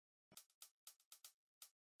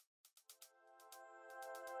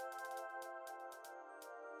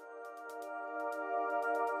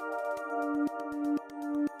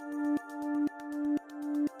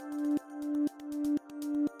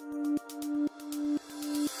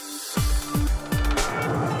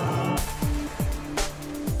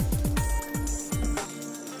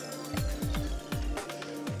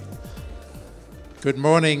Good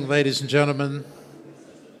morning, ladies and gentlemen.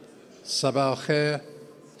 Sabah al-khair.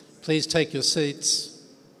 Please take your seats.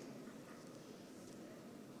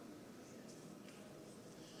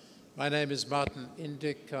 My name is Martin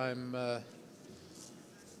Indyk. I'm the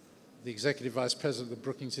Executive Vice President of the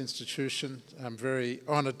Brookings Institution. I'm very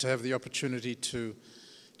honored to have the opportunity to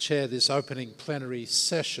chair this opening plenary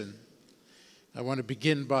session. I want to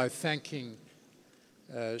begin by thanking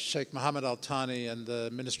Sheikh Mohammed Al Thani and the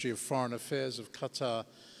Ministry of Foreign Affairs of Qatar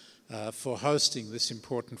for hosting this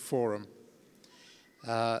important forum.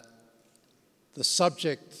 The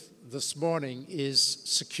subject this morning is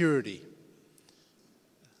security,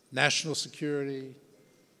 national security,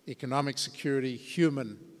 economic security,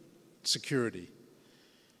 human security.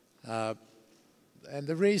 And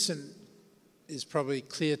the reason is probably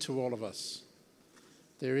clear to all of us.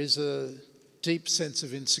 There is a deep sense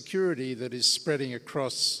of insecurity that is spreading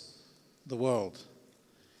across the world.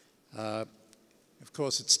 Of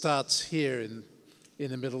course, it starts here in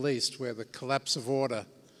the Middle East, where the collapse of order,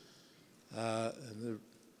 and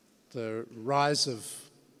the rise of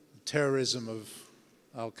terrorism of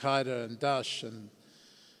Al-Qaeda and Daesh, and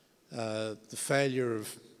the failure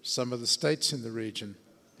of some of the states in the region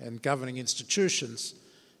and governing institutions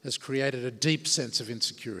has created a deep sense of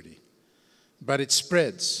insecurity. But it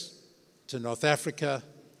spreads to North Africa,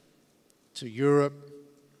 to Europe,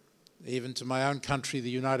 even to my own country, the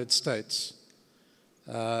United States,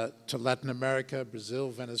 to Latin America, Brazil,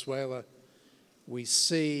 Venezuela. We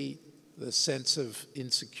see the sense of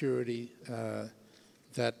insecurity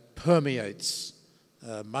that permeates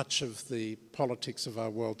much of the politics of our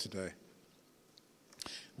world today.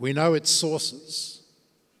 We know its sources: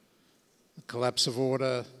 the collapse of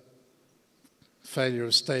order, failure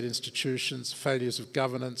of state institutions, failures of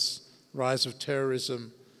governance, rise of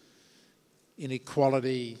terrorism,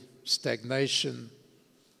 inequality, stagnation,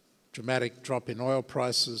 dramatic drop in oil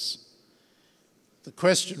prices. The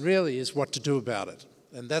question really is what to do about it.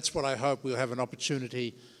 And that's what I hope we'll have an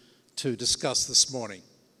opportunity to discuss this morning.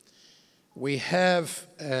 We have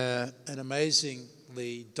an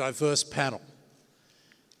amazingly diverse panel.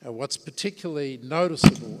 What's particularly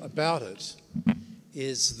noticeable about it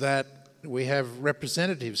is that we have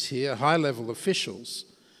representatives here, high-level officials,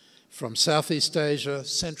 from Southeast Asia,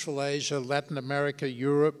 Central Asia, Latin America,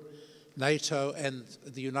 Europe, NATO, and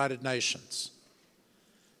the United Nations.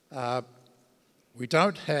 We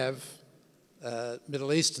don't have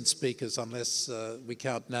Middle Eastern speakers unless we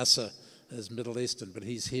count Nasser as Middle Eastern, but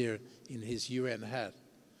he's here in his UN hat.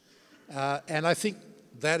 And I think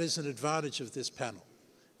that is an advantage of this panel.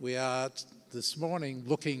 We are this morning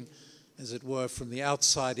looking, as it were, from the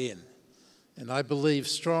outside in. And I believe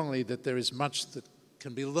strongly that there is much that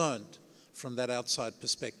can be learned from that outside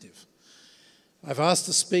perspective. I've asked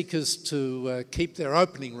the speakers to keep their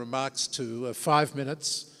opening remarks to 5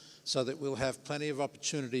 minutes so that we'll have plenty of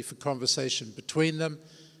opportunity for conversation between them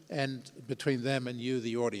and you,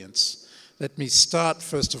 the audience. Let me start,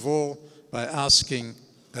 first of all, by asking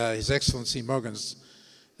His Excellency Mogens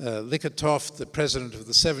Lykketoft, the President of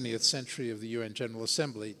the 70th Century of the UN General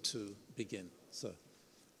Assembly, to begin. So,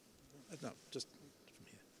 no, just from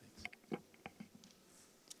here. Thanks.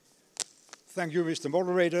 Thank you, Mr.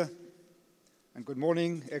 Moderator, and good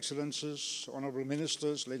morning, Excellencies, Honorable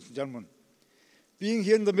Ministers, ladies and gentlemen. Being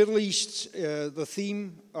here in the Middle East, the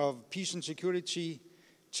theme of peace and security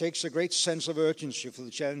takes a great sense of urgency for the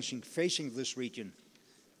challenges facing this region,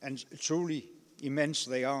 and truly immense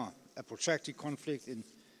they are. A protracted conflict in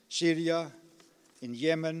Syria, in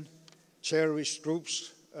Yemen, terrorist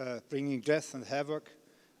groups bringing death and havoc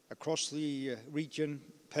across the region.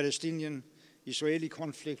 Palestinian-Israeli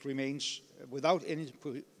conflict remains without any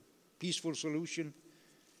peaceful solution.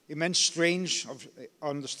 Immense strains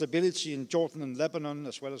on the stability in Jordan and Lebanon,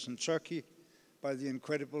 as well as in Turkey, by the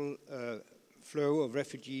incredible flow of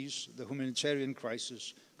refugees, the humanitarian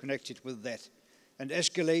crisis connected with that, and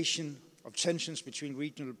escalation of tensions between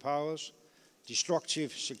regional powers,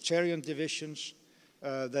 destructive sectarian divisions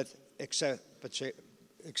that exacerbate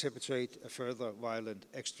a further violent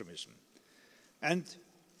extremism. And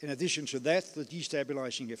in addition to that, the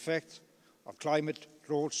destabilizing effect of climate,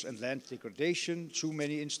 droughts, and land degradation, too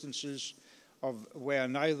many instances of where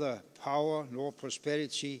neither power nor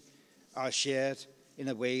prosperity are shared in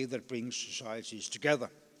a way that brings societies together.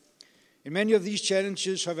 And many of these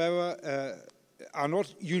challenges, however, are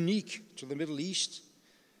not unique to the Middle East,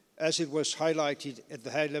 as it was highlighted at the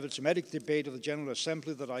high-level thematic debate of the General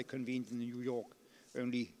Assembly that I convened in New York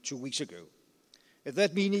only 2 weeks ago. At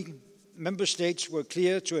that meeting, member states were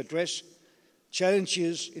clear to address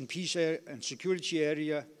challenges in peace and security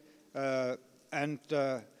area, and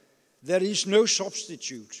there is no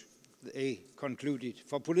substitute they concluded,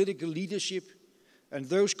 for political leadership and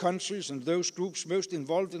those countries and those groups most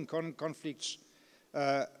involved in conflicts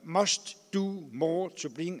must do more to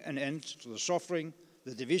bring an end to the suffering,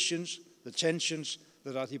 the divisions, the tensions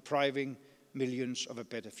that are depriving millions of a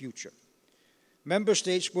better future. Member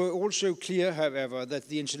states were also clear, however, that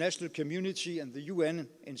the international community and the UN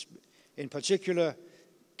in particular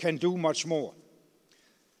can do much more.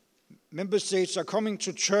 Member states are coming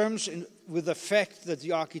to terms with the fact that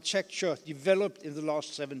the architecture developed in the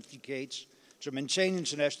last 7 decades to maintain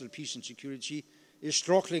international peace and security is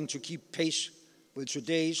struggling to keep pace with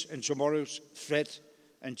today's and tomorrow's threat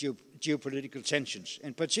and geopolitical tensions.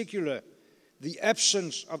 In particular, the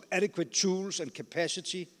absence of adequate tools and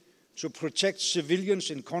capacity to protect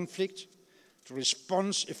civilians in conflict, to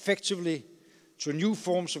respond effectively to new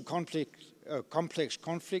forms of complex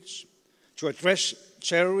conflicts, to address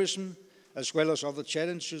terrorism, as well as other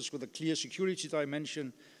challenges with a clear security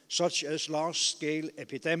dimension, such as large-scale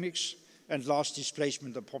epidemics and large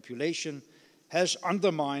displacement of population, has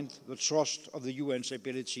undermined the trust of the UN's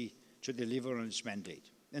ability to deliver on its mandate.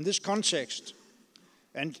 In this context,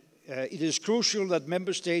 it is crucial that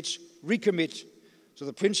member states recommit to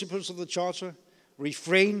the principles of the Charter,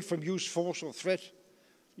 refrain from use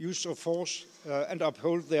of force, and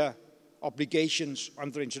uphold their obligations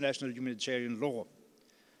under international humanitarian law.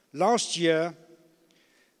 Last year,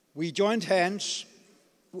 we joined hands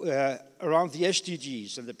around the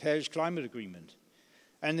SDGs and the Paris Climate Agreement.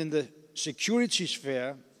 And in the security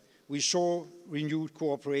sphere, we saw renewed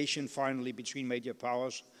cooperation finally between major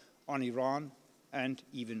powers on Iran and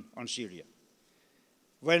even on Syria.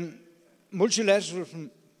 When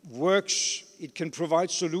multilateralism works, it can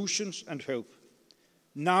provide solutions and hope.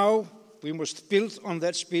 Now we must build on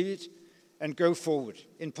that spirit and go forward.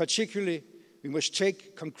 In particular, we must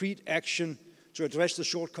take concrete action to address the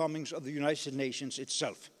shortcomings of the United Nations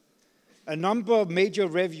itself. A number of major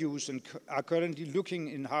reviews are currently looking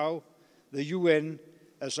in how the UN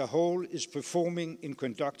as a whole is performing in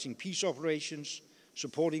conducting peace operations,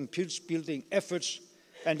 supporting peace-building efforts,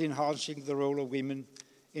 and enhancing the role of women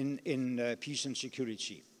in peace and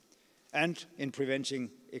security, and in preventing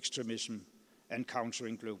extremism and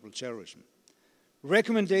countering global terrorism.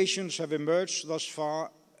 Recommendations have emerged thus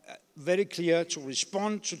far very clear: to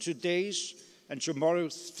respond to today's and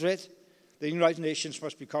tomorrow's threat, the United Nations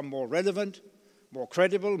must become more relevant, more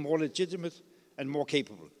credible, more legitimate, and more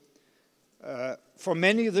capable. For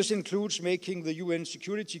many, this includes making the UN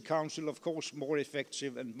Security Council, of course, more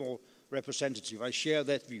effective and more representative. I share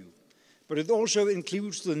that view. But it also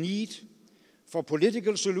includes the need for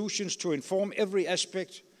political solutions to inform every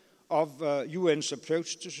aspect of UN's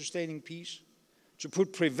approach to sustaining peace, to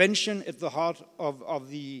put prevention at the heart of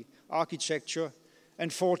the architecture,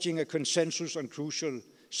 and forging a consensus on crucial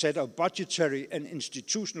set of budgetary and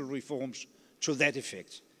institutional reforms to that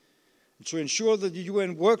effect. To ensure that the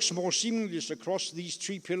UN works more seamlessly across these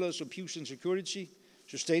 3 pillars of peace and security,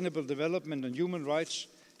 sustainable development and human rights,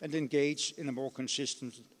 and engage in a more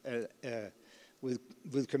consistent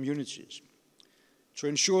with communities. To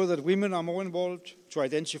ensure that women are more involved, to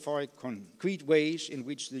identify concrete ways in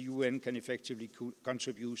which the UN can effectively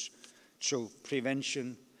contribute to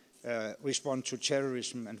prevention, respond to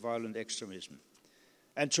terrorism and violent extremism,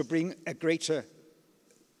 and to bring a greater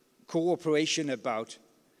cooperation about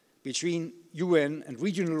between UN and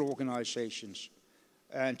regional organizations,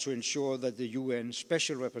 and to ensure that the UN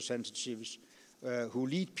special representatives who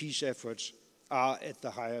lead peace efforts are at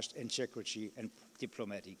the highest integrity and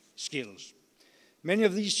diplomatic skills. Many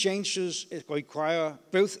of these changes require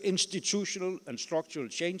both institutional and structural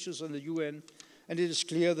changes in the UN, and it is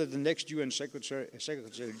clear that the next UN Secretary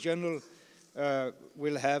General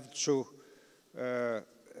will have to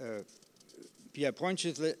be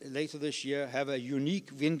appointed later this year, have a unique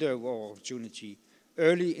window of opportunity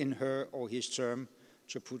early in her or his term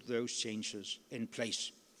to put those changes in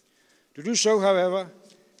place. To do so, however,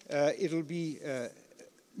 it will be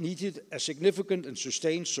needed a significant and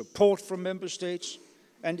sustained support from member states,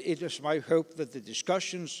 and it is my hope that the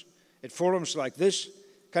discussions at forums like this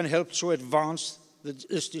can help to advance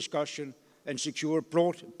this discussion and secure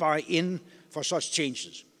broad buy-in for such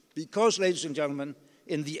changes. Because, ladies and gentlemen,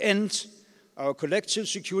 in the end, our collective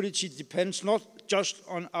security depends not just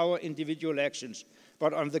on our individual actions,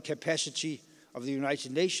 but on the capacity of the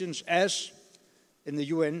United Nations, as in the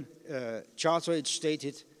UN Charter it's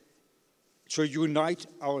stated, to unite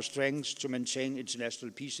our strengths to maintain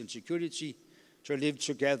international peace and security, to live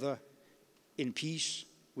together in peace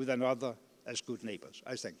with another as good neighbors.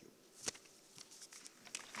 I thank you.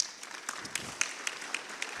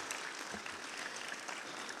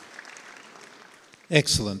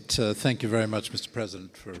 Excellent. Thank you very much, Mr.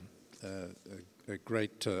 President, for a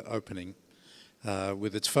great opening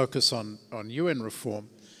with its focus on UN reform.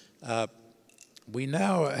 We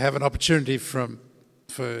now have an opportunity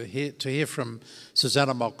to hear from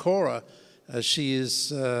Susana Malcorra. She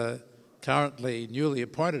is currently newly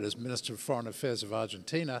appointed as Minister of Foreign Affairs of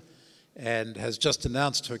Argentina and has just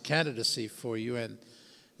announced her candidacy for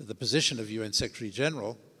the position of UN Secretary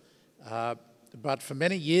General. But for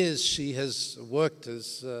many years she has worked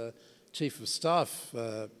as Chief of Staff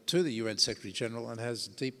to the UN Secretary General and has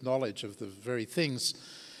deep knowledge of the very things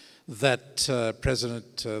that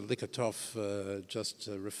President Likhatov just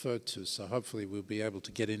referred to. So hopefully we'll be able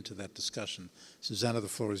to get into that discussion. Susana, the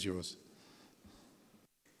floor is yours.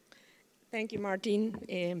 Thank you,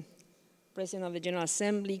 Martin. President of the General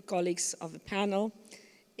Assembly, colleagues of the panel,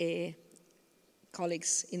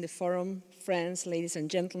 colleagues in the forum, friends, ladies and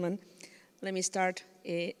gentlemen. Let me start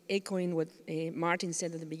echoing what Martin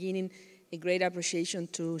said at the beginning, a great appreciation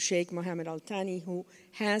to Sheikh Mohammed Al Thani, who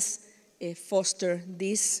has fostered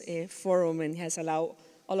this forum and has allowed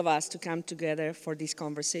all of us to come together for this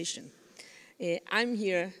conversation. I'm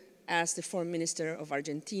here as the Foreign Minister of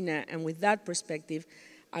Argentina, and with that perspective,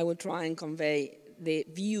 I will try and convey the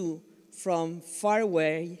view from far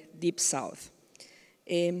away, deep south.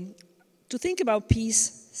 To think about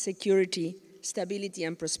peace, security, stability,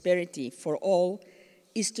 and prosperity for all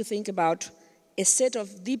is to think about a set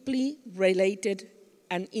of deeply related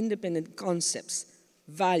and independent concepts,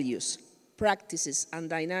 values, practices, and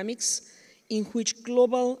dynamics in which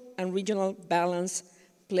global and regional balance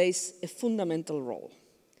plays a fundamental role.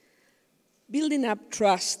 Building up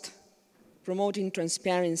trust, promoting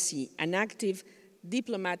transparency and active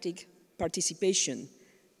diplomatic participation,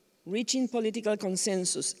 reaching political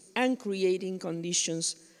consensus, and creating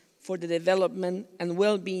conditions for the development and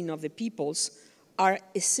well-being of the peoples are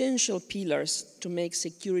essential pillars to make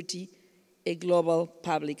security a global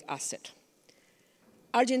public asset.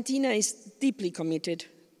 Argentina is deeply committed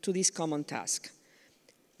to this common task,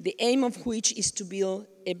 the aim of which is to build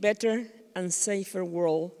a better and safer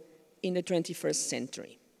world in the 21st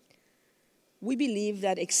century. We believe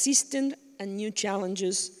that existing and new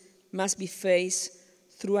challenges must be faced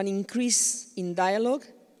through an increase in dialogue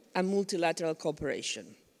and multilateral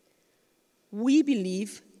cooperation. We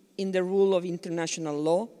believe in the rule of international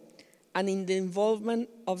law and in the involvement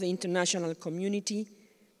of the international community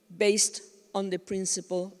based on the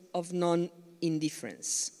principle of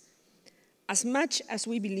non-indifference. As much as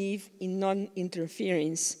we believe in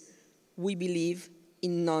non-interference, we believe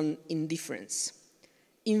in non-indifference.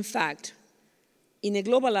 In fact, in a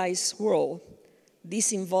globalized world,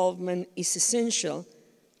 this involvement is essential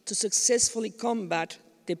to successfully combat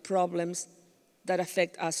the problems that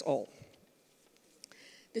affect us all.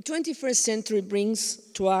 The 21st century brings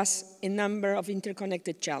to us a number of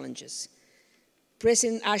interconnected challenges.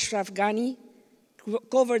 President Ashraf Ghani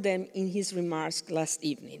covered them in his remarks last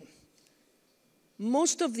evening.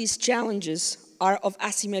 Most of these challenges are of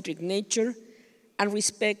asymmetric nature and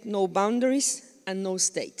respect no boundaries and no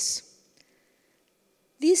states.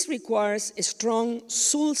 This requires a strong,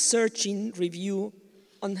 soul-searching review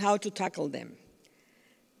on how to tackle them.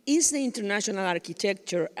 Is the international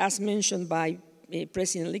architecture, as mentioned by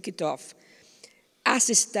President Likhatov, as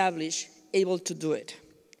established, able to do it?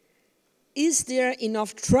 Is there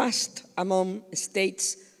enough trust among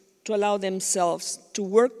states to allow themselves to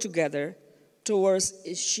work together towards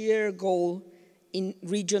a shared goal in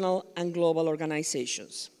regional and global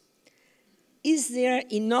organizations? Is there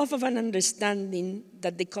enough of an understanding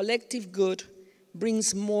that the collective good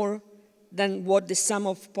brings more than what the sum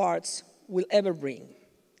of parts will ever bring?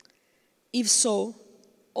 If so,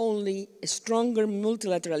 only a stronger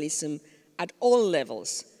multilateralism at all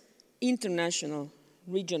levels, international,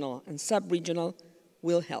 regional, and sub-regional,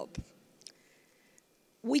 will help.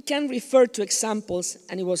 We can refer to examples,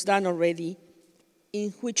 and it was done already,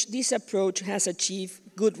 in which this approach has achieved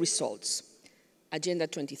good results. Agenda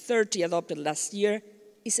 2030, adopted last year,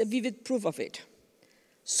 is a vivid proof of it.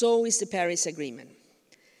 So is the Paris Agreement.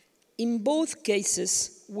 In both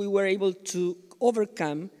cases, we were able to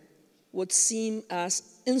overcome what seemed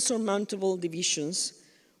as insurmountable divisions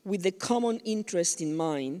with the common interest in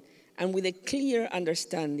mind and with a clear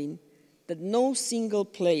understanding that no single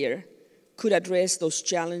player could address those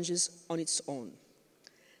challenges on its own.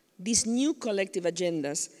 These new collective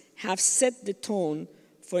agendas have set the tone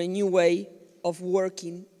for a new way of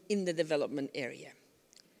working in the development area.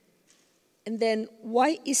 And then,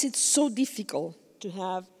 why is it so difficult to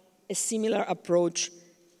have a similar approach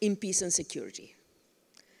in peace and security?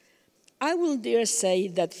 I will dare say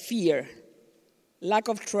that fear, lack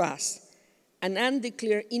of trust, and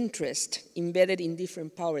undeclared interest embedded in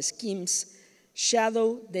different power schemes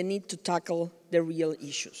shadow the need to tackle the real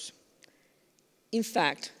issues. In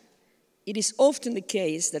fact, it is often the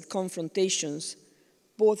case that confrontations,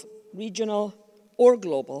 both regional or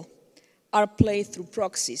global, are played through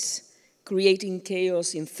proxies, creating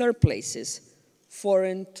chaos in third places,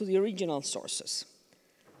 foreign to the original sources,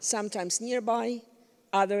 sometimes nearby,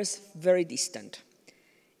 others very distant.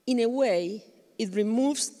 In a way, it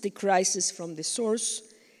removes the crisis from the source,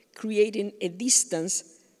 creating a distance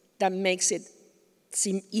that makes it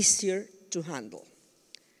seem easier to handle.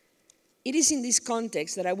 It is in this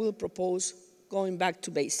context that I will propose going back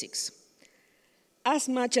to basics. As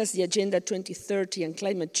much as the Agenda 2030 and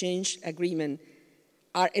climate change agreement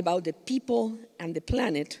are about the people and the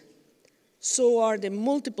planet, so are the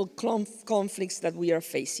multiple conflicts that we are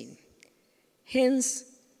facing. Hence,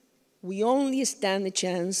 we only stand a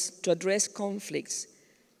chance to address conflicts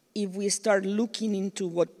if we start looking into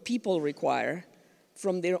what people require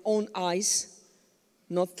from their own eyes,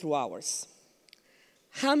 not through ours.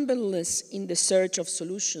 Humbleness in the search of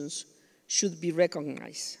solutions should be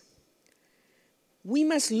recognized. We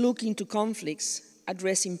must look into conflicts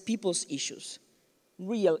addressing people's issues,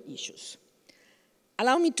 real issues.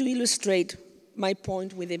 Allow me to illustrate my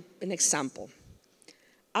point with an example.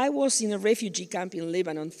 I was in a refugee camp in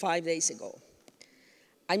Lebanon 5 days ago.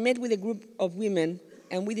 I met with a group of women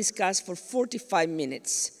and we discussed for 45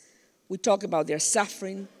 minutes. We talked about their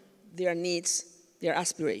suffering, their needs, their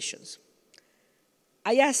aspirations.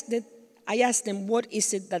 I asked them what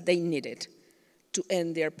is it that they needed to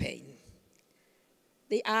end their pain.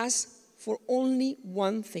 They asked for only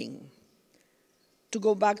one thing: to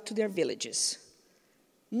go back to their villages,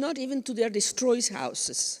 not even to their destroyed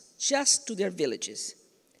houses, just to their villages.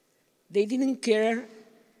 They didn't care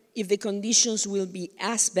if the conditions will be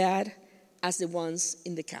as bad as the ones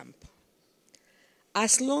in the camp.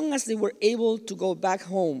 As long as they were able to go back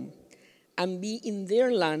home and be in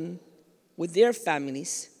their land with their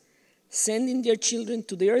families, sending their children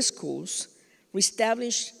to their schools,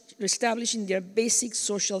 reestablishing their basic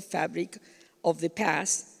social fabric of the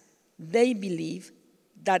past, they believe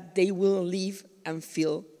that they will live and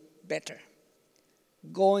feel better.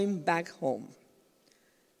 Going back home.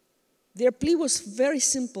 Their plea was very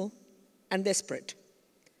simple and desperate.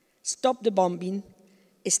 Stop the bombing,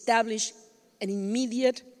 establish an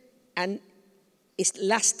immediate and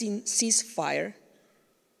lasting ceasefire,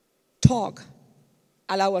 talk,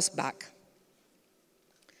 allow us back.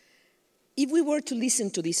 If we were to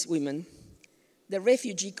listen to these women, the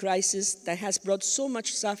refugee crisis that has brought so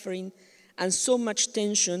much suffering and so much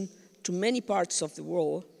tension to many parts of the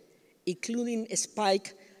world, including a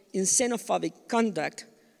spike in xenophobic conduct,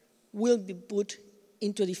 will be put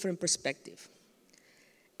into a different perspective.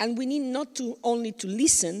 And we need not only to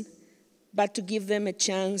listen, but to give them a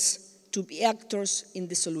chance to be actors in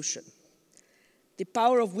the solution. The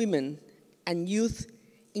power of women and youth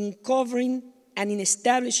in covering and in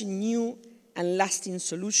establishing new and lasting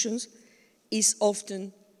solutions is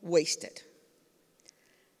often wasted.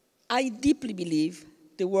 I deeply believe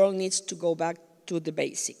the world needs to go back to the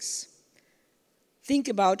basics. Think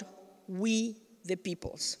about we, the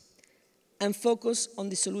peoples, and focus on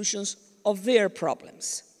the solutions of their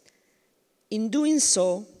problems. In doing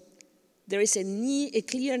so, there is a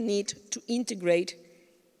clear need to integrate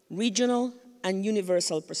regional and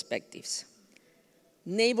universal perspectives.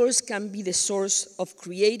 Neighbors can be the source of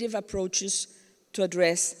creative approaches to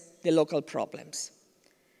address the local problems.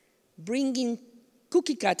 Bringing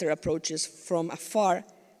cookie-cutter approaches from afar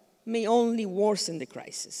may only worsen the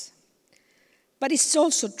crisis. But it's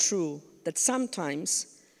also true that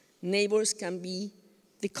sometimes neighbors can be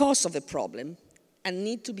the cause of the problem and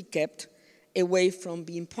need to be kept away from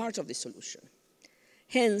being part of the solution.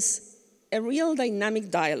 Hence, a real dynamic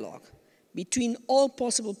dialogue between all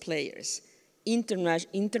possible players,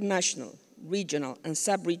 international, regional, and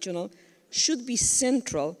sub-regional, should be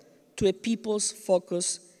central to a people's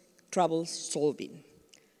focus trouble solving.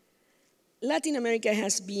 Latin America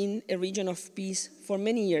has been a region of peace for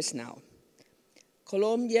many years now.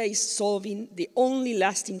 Colombia is solving the only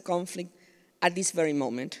lasting conflict at this very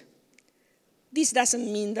moment. This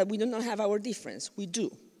doesn't mean that we do not have our difference. We do.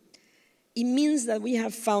 It means that we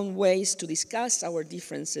have found ways to discuss our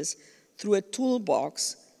differences through a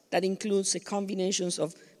toolbox that includes a combination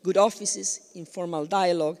of good offices, informal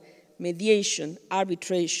dialogue, mediation,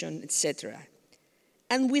 arbitration, etc.,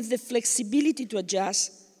 and with the flexibility to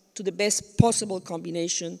adjust to the best possible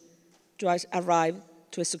combination to arrive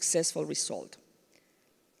to a successful result.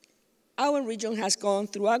 Our region has gone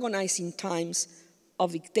through agonizing times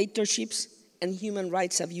of dictatorships and human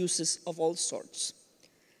rights abuses of all sorts.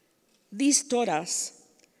 This taught us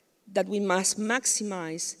that we must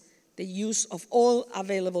maximize the use of all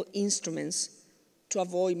available instruments to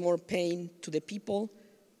avoid more pain to the people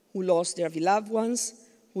who lost their beloved ones,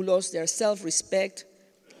 who lost their self-respect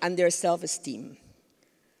and their self-esteem.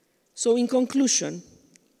 So in conclusion,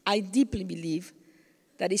 I deeply believe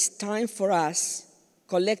that it's time for us,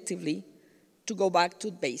 collectively, to go back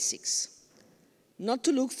to basics. Not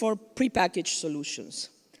to look for prepackaged solutions,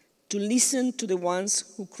 to listen to the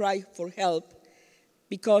ones who cry for help,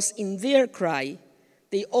 because in their cry,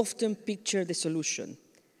 they often picture the solution,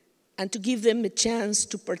 and to give them a chance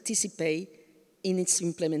to participate in its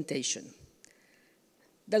implementation.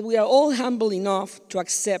 That we are all humble enough to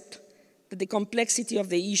accept that the complexity of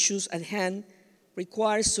the issues at hand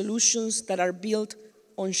requires solutions that are built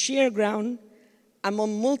on shared ground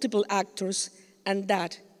among multiple actors, and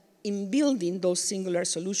that in building those singular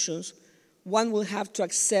solutions, one will have to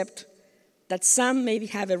accept that some maybe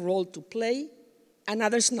have a role to play and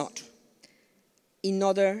others not, in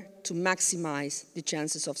order to maximize the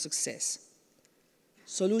chances of success.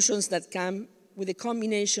 Solutions that come with a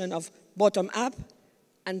combination of bottom-up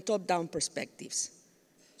and top-down perspectives.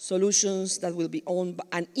 Solutions that will be owned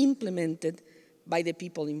and implemented by the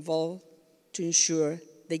people involved to ensure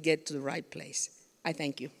they get to the right place. I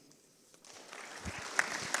thank you.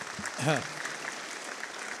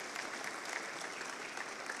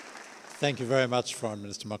 Thank you very much, Foreign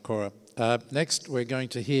Minister Makora. Next, we're going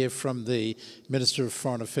to hear from the Minister of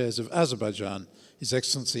Foreign Affairs of Azerbaijan, His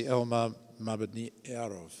Excellency Elmar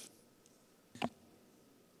Mamedniarov.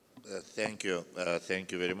 Thank you.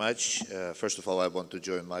 Thank you very much. First of all, I want to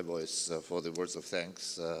join my voice for the words of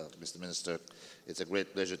thanks. Mr. Minister, it's a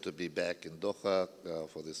great pleasure to be back in Doha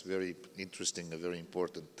for this very interesting and very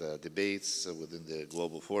important debates within the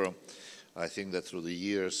Global Forum. I think that through the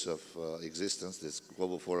years of existence, this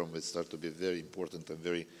Global Forum will start to be a very important and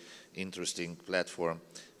very interesting platform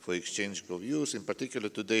for exchange of views, in particular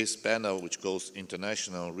today's panel, which goes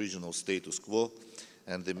international and regional status quo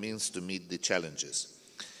and the means to meet the challenges.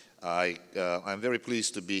 I'm very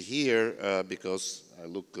pleased to be here because I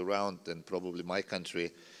look around and probably my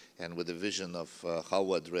country, and with a vision of how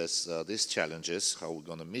we address these challenges, how we're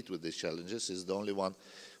going to meet with these challenges, is the only one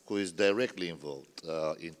who is directly involved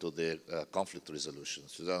into the conflict resolution.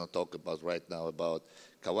 So I'm going to talk about right now about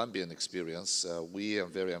Colombian experience. We are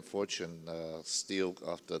very unfortunate still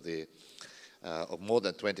after the of more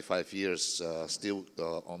than 25 years, still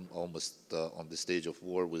almost on the stage of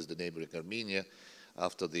war with the neighboring Armenia,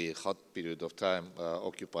 after the hot period of time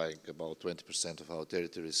occupying about 20% of our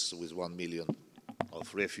territories with 1 million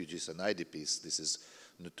of refugees and IDPs. This is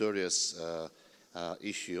notorious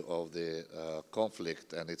issue of the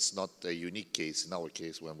conflict, and it's not a unique case in our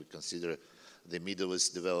case when we consider the Middle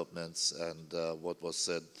East developments and what was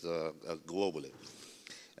said globally.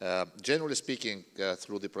 Generally speaking,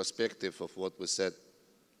 through the perspective of what was said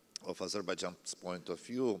of Azerbaijan's point of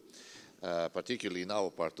view, particularly in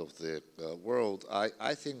our part of the world,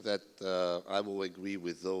 I think that I will agree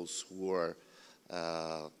with those who are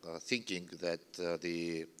thinking that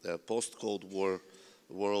the post-Cold War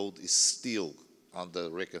world is still under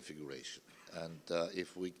reconfiguration. And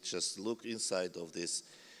if we just look inside of this,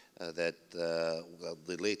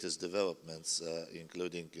 the latest developments,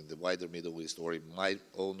 including in the wider Middle East or in my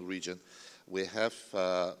own region, we have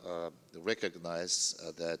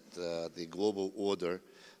recognized that the global order,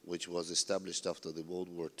 which was established after the World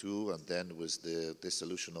War II and then with the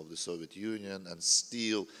dissolution of the Soviet Union, and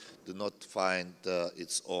still do not find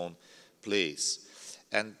its own place.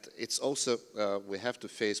 And it's also, we have to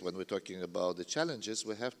face, when we're talking about the challenges,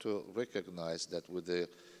 we have to recognize that with the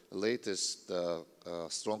latest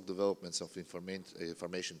strong developments of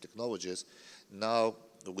information technologies, now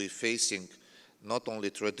we're facing not only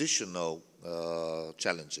traditional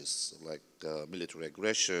challenges like military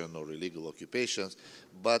aggression or illegal occupations,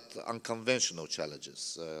 but unconventional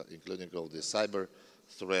challenges, including all the cyber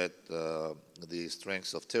threat, the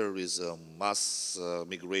strengths of terrorism, mass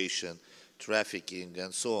migration, trafficking,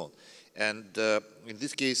 and so on. And in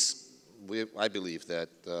this case, I believe that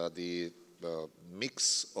the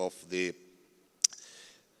mix of the,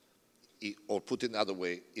 or put it another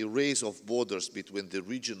way, erase of borders between the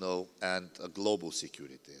regional and global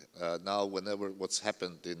security. Now, whenever what's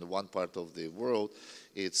happened in one part of the world,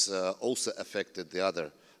 it's also affected the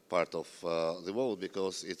other part of the world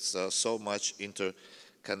because it's so much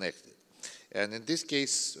interconnected. And in this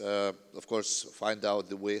case, of course, find out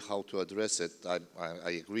the way how to address it.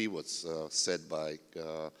 I agree what's said by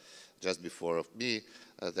just before of me,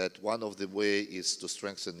 that one of the way is to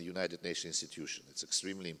strengthen the United Nations institution. It's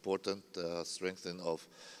extremely important, strengthening of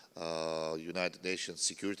United Nations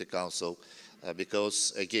Security Council,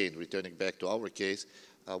 because, again, returning back to our case,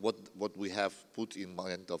 what we have put in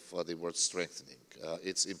mind of the word strengthening,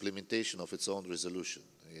 its implementation of its own resolution.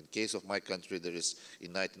 In case of my country, there is,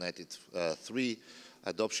 in 1993,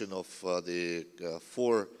 adoption of the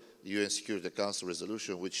 4 UN Security Council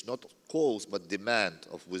resolution, which not calls but demand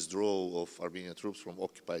of withdrawal of Armenian troops from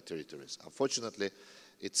occupied territories. Unfortunately,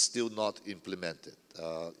 it's still not implemented.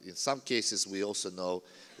 In some cases, we also know,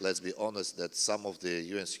 let's be honest, that some of the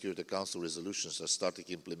UN Security Council resolutions are starting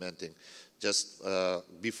implementing just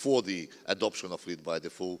before the adoption of it by the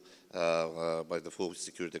full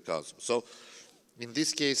Security Council. So, in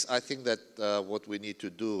this case, I think that what we need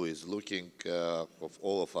to do is looking of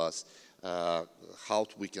all of us how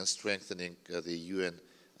we can strengthening the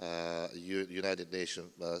United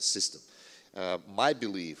Nations system. My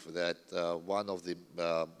belief that one of the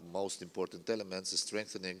most important elements is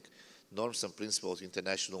strengthening norms and principles of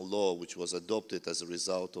international law, which was adopted as a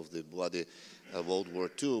result of the bloody World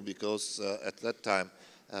War II, because at that time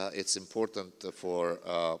it's important for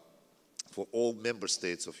all member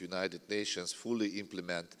states of United Nations fully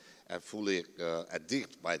implement and fully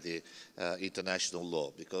addict by the international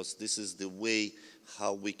law, because this is the way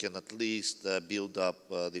how we can at least build up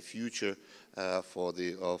the future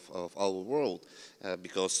of our world,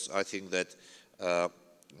 because I think that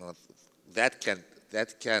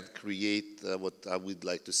that can create what I would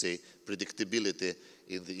like to say predictability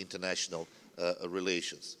in the international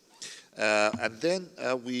relations, and then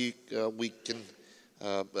we can.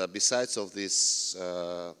 Besides of this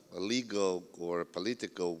legal or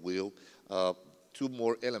political will, 2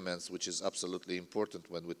 more elements which is absolutely important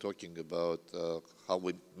when we're talking about how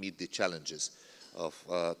we meet the challenges of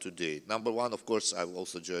today. Number 1, of course, I will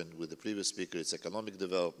also join with the previous speaker, it's economic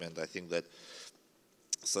development. I think that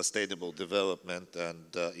sustainable development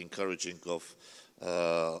and encouraging of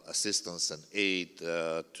assistance and aid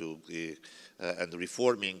to the and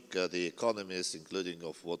reforming the economies, including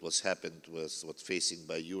of what was happened was what facing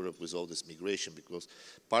by Europe with all this migration, because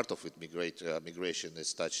part of it migration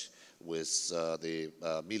is touched with the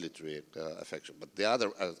military affection, but the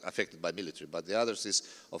other affected by military, but the others is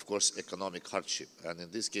of course economic hardship, and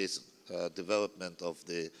in this case development of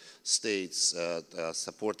the states,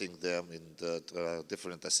 supporting them in the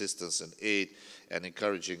different assistance and aid and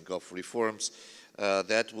encouraging of reforms.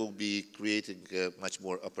 That will be creating much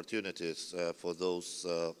more opportunities for those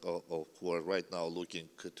who are right now looking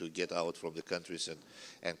to get out from the countries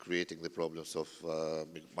and creating the problems of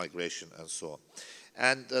migration and so on.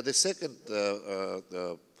 And the second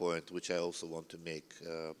point, which I also want to make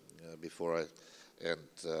before I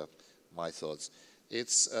end my thoughts,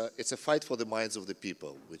 it's a fight for the minds of the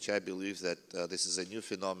people, which I believe that this is a new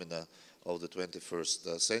phenomena of the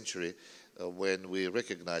 21st century, when we're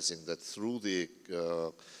recognizing that through the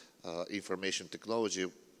information technology,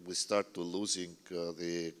 we start to losing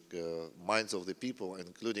the minds of the people,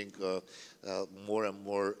 including more and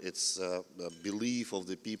more its belief of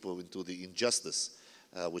the people into the injustice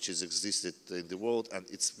which has existed in the world, and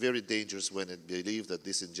it's very dangerous when it believes that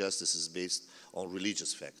this injustice is based on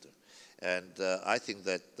religious factor. And I think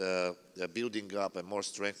that building up and more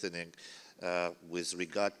strengthening with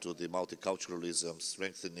regard to the multiculturalism,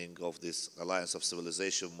 strengthening of this Alliance of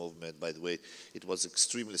Civilization movement. By the way, it was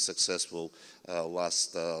extremely successful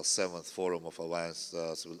last 7th Forum of Alliance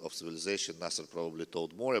of Civilization. Nasser probably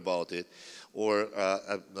told more about it. Or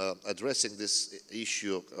addressing this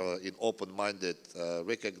issue in open-minded,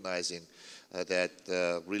 recognizing that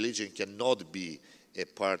religion cannot be a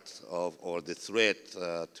part of or the threat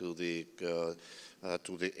to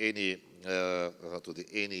any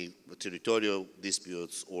territorial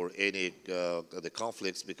disputes or any the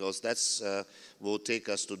conflicts, because that's will take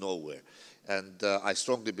us to nowhere. And I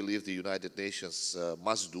strongly believe the United Nations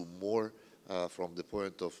must do more from the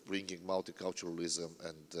point of bringing multiculturalism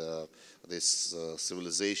and this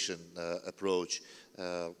civilization approach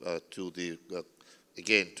to the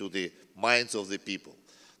again to the minds of the people.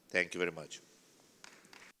 Thank you very much.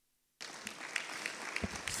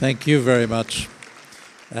 Thank you very much.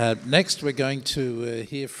 Next, we're going to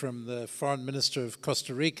hear from the Foreign Minister of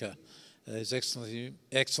Costa Rica, His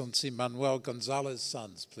Excellency Manuel Gonzalez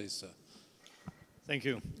Sanz. Please, sir. Thank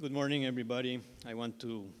you. Good morning, everybody. I want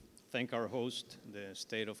to thank our host, the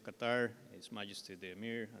State of Qatar, His Majesty the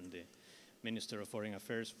Emir, and the Minister of Foreign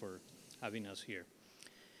Affairs for having us here.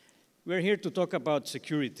 We're here to talk about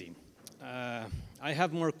security. I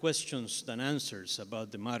have more questions than answers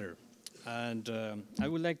about the matter. And I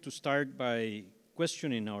would like to start by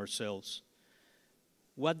questioning ourselves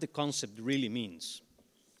what the concept really means.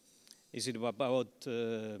 Is it about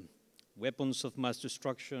weapons of mass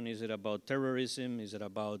destruction? Is it about terrorism? Is it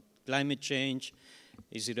about climate change?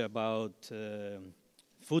 Is it about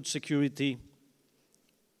food security?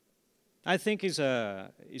 I think it's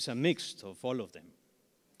a mix of all of them.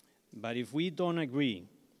 But if we don't agree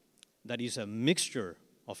that it's a mixture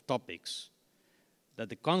of topics, that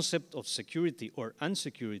the concept of security or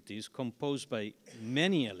unsecurity is composed by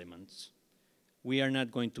many elements, we are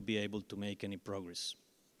not going to be able to make any progress.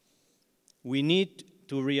 We need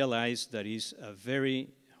to realize that it's a very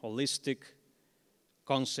holistic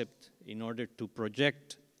concept in order to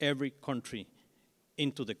project every country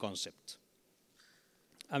into the concept.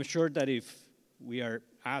 I'm sure that if we are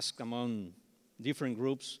asked among different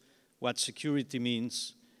groups what security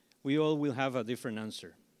means, we all will have a different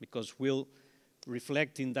answer, because we'll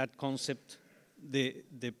reflect in that concept the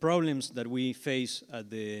problems that we face at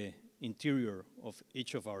the interior of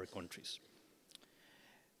each of our countries.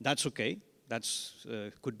 That's okay. That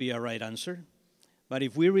could be a right answer. But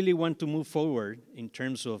if we really want to move forward in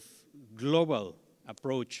terms of global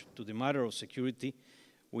approach to the matter of security,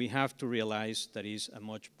 we have to realize that is a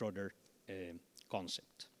much broader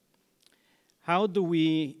concept. How do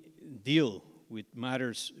we deal with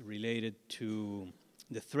matters related to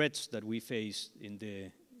the threats that we face in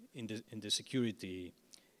the security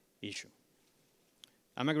issue?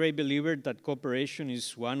 I'm a great believer that cooperation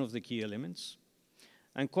is one of the key elements.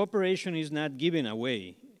 And cooperation is not giving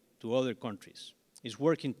away to other countries. It's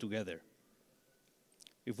working together.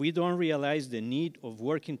 If we don't realize the need of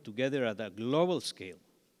working together at a global scale,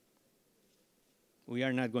 we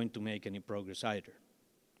are not going to make any progress either.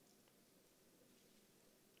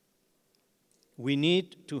 We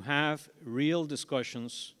need to have real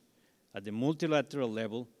discussions at the multilateral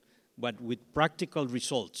level, but with practical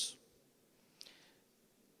results.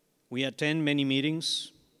 We attend many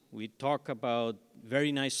meetings. We talk about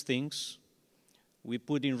very nice things. We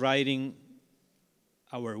put in writing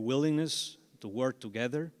our willingness to work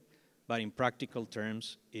together, but in practical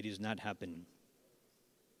terms, it is not happening.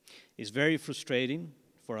 It's very frustrating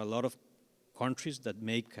for a lot of countries that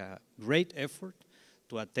make a great effort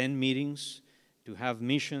to attend meetings, to have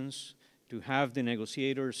missions, to have the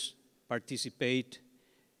negotiators participate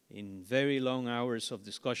in very long hours of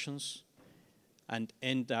discussions, and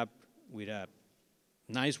end up with a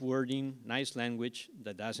nice wording, nice language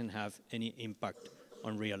that doesn't have any impact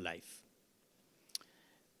on real life.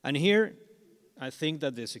 And here, I think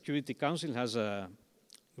that the Security Council has a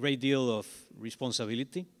great deal of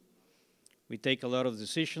responsibility. We take a lot of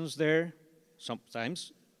decisions there.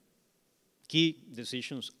 Sometimes key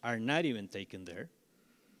decisions are not even taken there.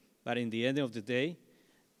 But in the end of the day,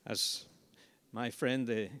 as my friend,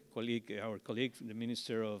 our colleague, the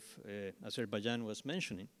Minister of Azerbaijan was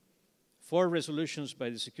mentioning, 4 resolutions by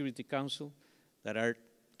the Security Council that are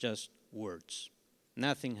just words.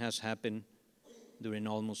 Nothing has happened during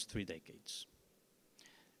almost 3 decades.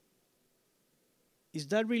 Is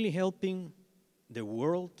that really helping the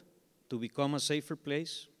world to become a safer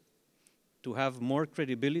place, to have more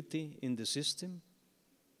credibility in the system?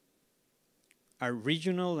 Are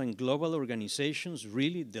regional and global organizations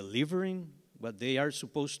really delivering what they are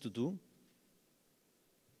supposed to do?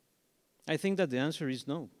 I think that the answer is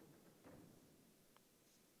no.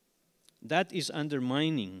 That is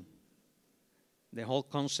undermining the whole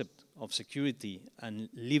concept of security and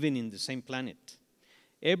living in the same planet.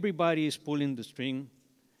 Everybody is pulling the string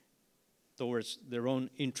towards their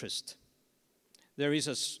own interest. There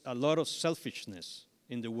is a lot of selfishness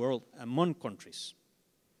in the world among countries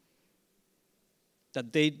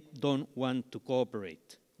that they don't want to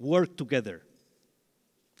cooperate, work together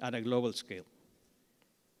at a global scale.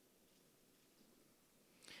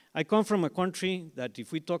 I come from a country that,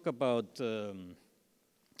 if we talk about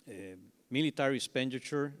military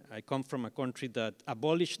expenditure, I come from a country that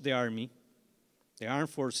abolished the army, the armed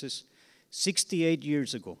forces, 68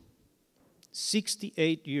 years ago.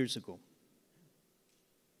 68 years ago.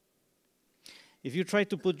 If you try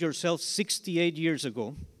to put yourself 68 years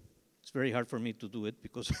ago, it's very hard for me to do it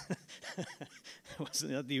because I was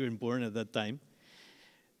not even born at that time.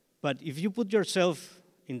 But if you put yourself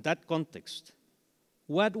in that context,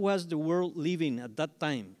 what was the world living at that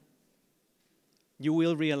time? You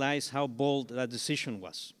will realize how bold that decision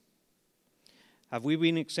was. Have we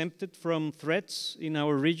been exempted from threats in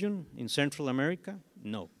our region, in Central America?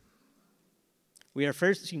 No. We are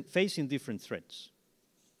facing different threats,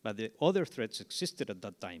 but the other threats existed at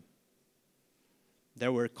that time.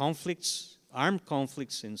 There were conflicts, armed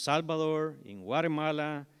conflicts in Salvador, in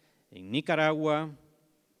Guatemala, in Nicaragua.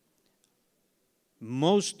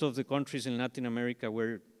 Most of the countries in Latin America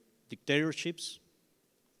were dictatorships,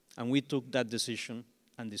 and we took that decision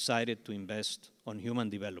and decided to invest on human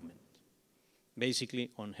development.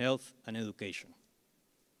 basically on health and education.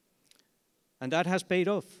 And that has paid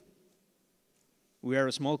off. We are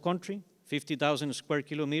a small country, 50,000 square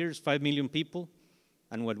kilometers, 5 million people,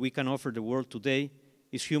 and what we can offer the world today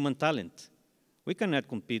is human talent. We cannot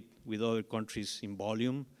compete with other countries in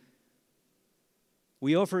volume.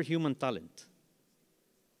 We offer human talent.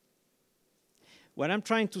 What I'm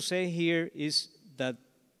trying to say here is that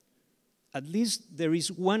at least there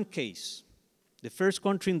is one case, the first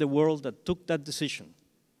country in the world that took that decision,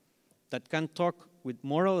 that can talk with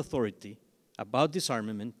moral authority about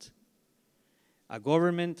disarmament, a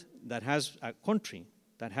government that has, a country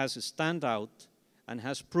that has stand out and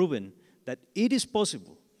has proven that it is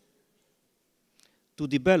possible to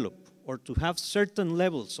develop or to have certain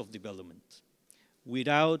levels of development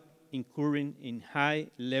without incurring in high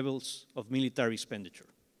levels of military expenditure.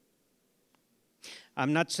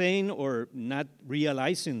 I'm not saying or not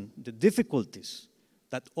realizing the difficulties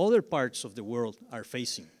that other parts of the world are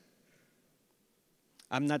facing.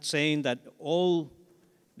 I'm not saying that all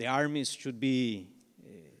the armies should be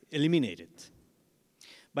eliminated.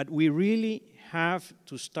 But we really have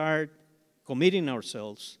to start committing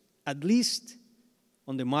ourselves, at least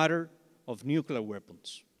on the matter of nuclear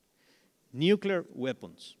weapons. Nuclear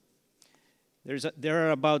weapons. There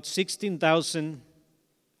are about 16,000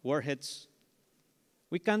 warheads.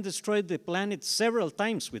 We can destroy the planet several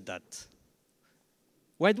times with that.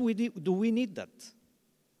 Why do we need that?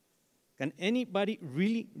 Can anybody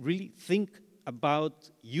really think about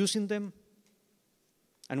using them?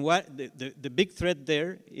 And what the big threat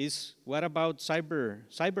there is, what about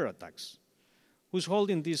cyber attacks? Who's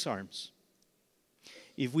holding these arms?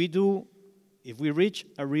 If we reach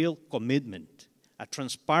a real commitment, a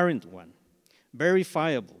transparent one,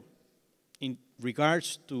 verifiable in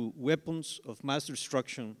regards to weapons of mass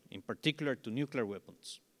destruction, in particular to nuclear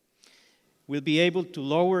weapons, we'll be able to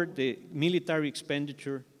lower the military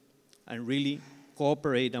expenditure and really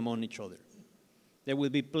cooperate among each other. There will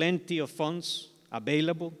be plenty of funds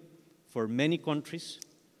available for many countries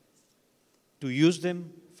to use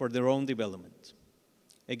them for their own development.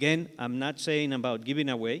 Again, I'm not saying about giving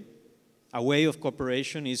away. A way of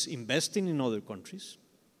cooperation is investing in other countries,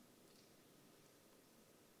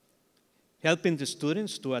 helping the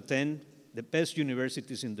students to attend the best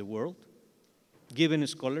universities in the world, giving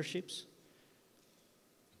scholarships,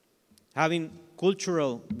 having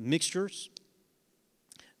cultural mixtures.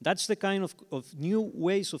 That's the kind of new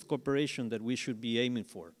ways of cooperation that we should be aiming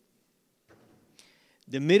for.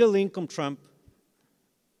 The middle income trap,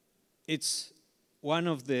 it's one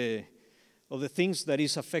of the things that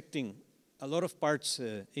is affecting a lot of parts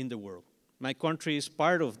in the world. My country is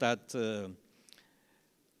part of that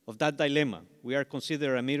dilemma. We are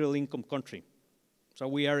considered a middle income country, so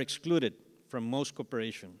we are excluded from most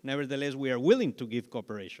cooperation. Nevertheless, we are willing to give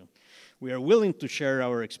cooperation. We are willing to share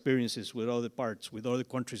our experiences with other parts, with other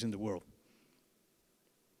countries in the world.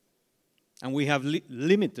 And we have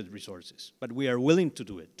limited resources, but we are willing to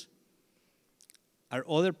do it. Are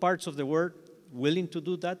other parts of the world willing to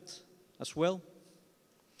do that as well?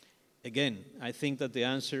 Again, I think that the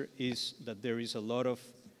answer is that there is a lot of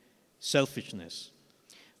selfishness.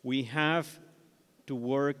 We have to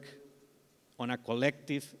work on a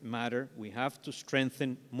collective matter. We have to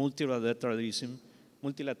strengthen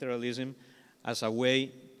multilateralism as a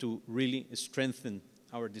way to really strengthen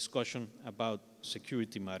our discussion about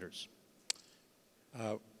security matters.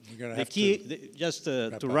 Just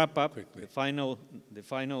to wrap up, the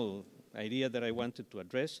final idea that I wanted to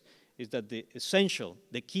address is that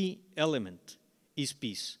the key element is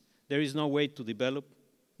peace. There is no way to develop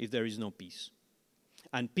if there is no peace.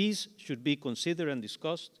 And peace should be considered and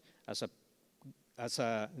discussed as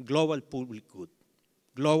a global public good.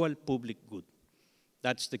 Global public good.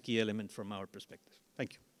 That's the key element from our perspective.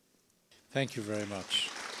 Thank you. Thank you very much.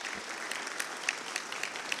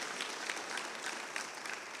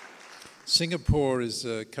 Singapore is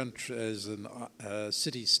a country, a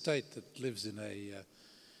city-state that lives in a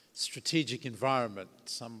strategic environment,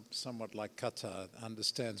 somewhat like Qatar,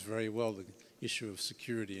 understands very well the issue of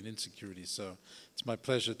security and insecurity. So it's my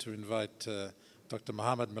pleasure to invite Dr.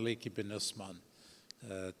 Mohammed Maliki bin Usman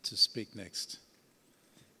to speak next.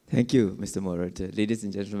 Thank you, Mr. Moderator. Ladies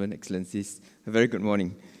and gentlemen, excellencies, a very good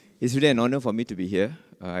morning. It's really an honor for me to be here.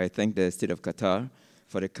 I thank the State of Qatar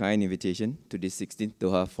for the kind invitation to this 16th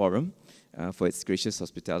Doha Forum, for its gracious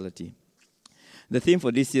hospitality. The theme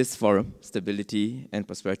for this year's forum, Stability and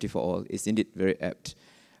Prosperity for All, is indeed very apt.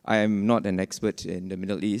 I am not an expert in the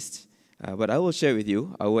Middle East, but I will share with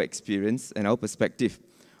you our experience and our perspective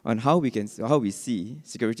on how we see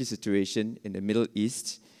security situation in the Middle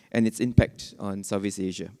East and its impact on Southeast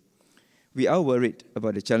Asia. We are worried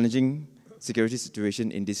about the challenging security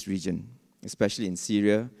situation in this region, especially in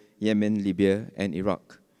Syria, Yemen, Libya, and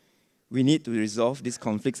Iraq. We need to resolve these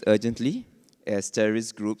conflicts urgently, as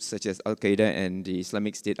terrorist groups such as Al-Qaeda and the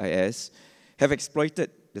Islamic State IS have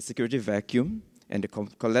exploited the security vacuum and the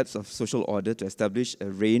collapse of social order to establish a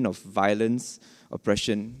reign of violence,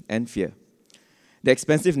 oppression, and fear. The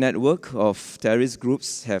expansive network of terrorist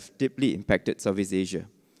groups have deeply impacted Southeast Asia.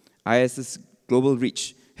 IS's global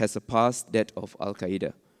reach has surpassed that of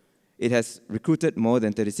Al-Qaeda. It has recruited more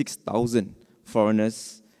than 36,000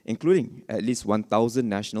 foreigners, including at least 1,000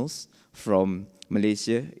 nationals from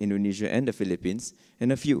Malaysia, Indonesia, and the Philippines,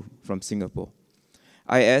 and a few from Singapore.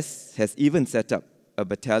 IS has even set up a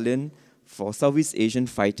battalion for Southeast Asian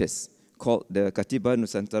fighters called the Katiba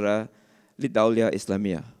Nusantara Lidaulia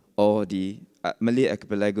Islamiyah, or the Malay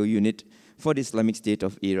Archipelago Unit for the Islamic State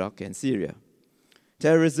of Iraq and Syria.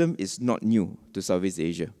 Terrorism is not new to Southeast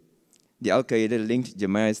Asia. The Al-Qaeda-linked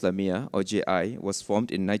Jama'ah Islamiyah, or JI, was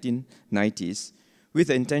formed in the 1990s with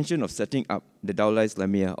the intention of setting up the Daulah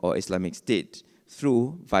Islamiyah, or Islamic State,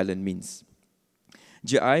 through violent means.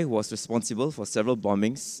 JI was responsible for several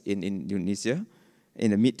bombings in Indonesia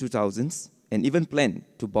in the mid-2000s and even planned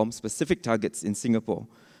to bomb specific targets in Singapore,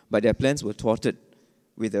 but their plans were thwarted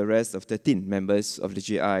with the arrest of 13 members of the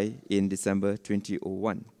JI in December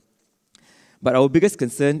 2001. But our biggest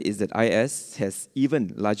concern is that IS has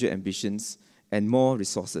even larger ambitions and more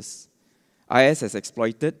resources. IS has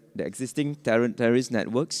exploited the existing terrorist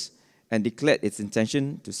networks and declared its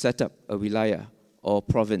intention to set up a wilayah, or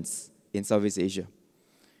province, in Southeast Asia.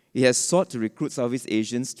 It has sought to recruit Southeast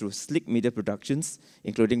Asians through slick media productions,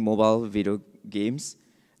 including mobile video games,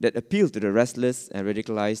 that appeal to the restless and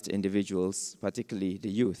radicalized individuals, particularly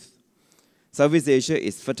the youth. Southeast Asia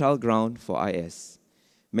is fertile ground for IS.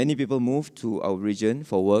 Many people move to our region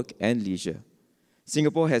for work and leisure.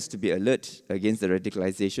 Singapore has to be alert against the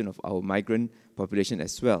radicalization of our migrant population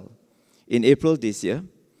as well. In April this year,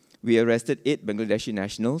 we arrested 8 Bangladeshi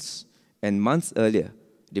nationals and months earlier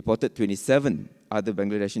deported 27 other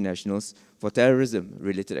Bangladeshi nationals for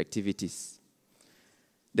terrorism-related activities.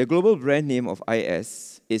 The global brand name of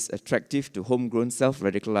IS is attractive to homegrown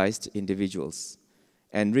self-radicalized individuals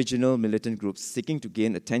and regional militant groups seeking to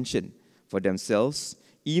gain attention for themselves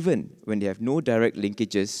even when they have no direct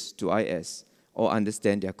linkages to IS or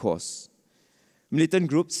understand their cause. Militant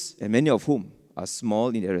groups, and many of whom are small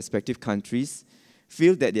in their respective countries,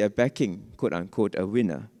 feel that they are backing, quote-unquote, a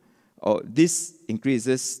winner, or this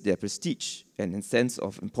increases their prestige and a sense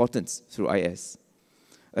of importance through IS.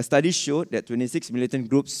 A study showed that 26 militant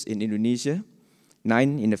groups in Indonesia,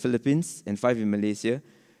 9 in the Philippines, and 5 in Malaysia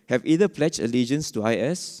have either pledged allegiance to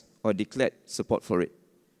IS or declared support for it.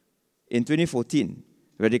 In 2014,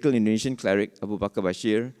 radical Indonesian cleric Abu Bakar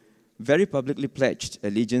Bashir very publicly pledged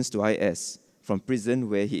allegiance to IS from prison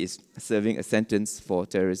where he is serving a sentence for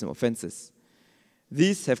terrorism offenses.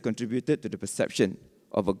 These have contributed to the perception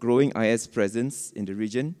of a growing IS presence in the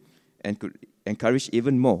region and could encourage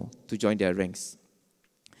even more to join their ranks.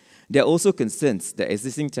 There are also concerns that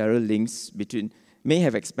existing terror links may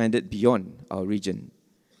have expanded beyond our region.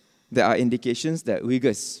 There are indications that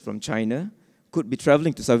Uyghurs from China could be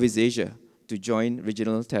traveling to Southeast Asia to join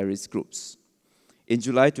regional terrorist groups. In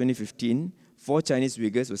July 2015, 4 Chinese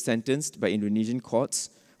Uyghurs were sentenced by Indonesian courts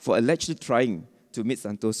for allegedly trying to meet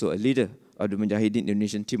Santoso, a leader of the Mujahideen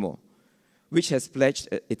Indonesian Timor, which has pledged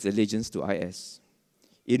its allegiance to IS.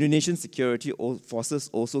 Indonesian security forces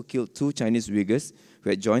also killed 2 Chinese Uyghurs who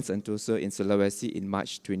had joined Santoso in Sulawesi in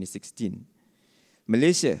March 2016.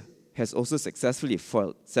 Malaysia has also successfully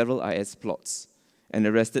foiled several IS plots and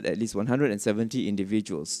arrested at least 170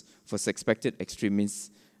 individuals for suspected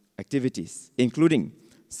extremist activities, including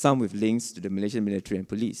some with links to the Malaysian military and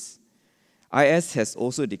police. IS has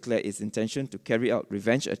also declared its intention to carry out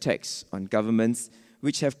revenge attacks on governments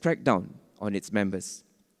which have cracked down on its members.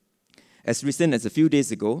 As recent as a few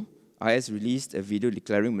days ago, IS released a video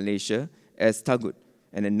declaring Malaysia as Tagut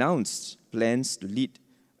and announced plans to lead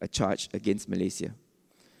a charge against Malaysia.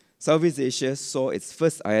 Southeast Asia saw its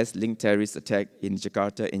first IS-linked terrorist attack in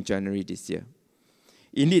Jakarta in January this year.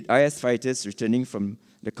 Indeed, IS fighters returning from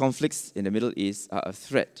the conflicts in the Middle East are a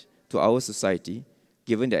threat to our society,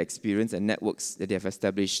 given their experience and networks that they have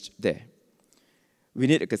established there. We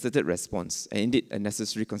need a concerted response, and indeed a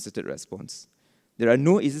necessary concerted response. There are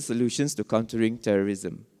no easy solutions to countering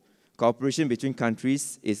terrorism. Cooperation between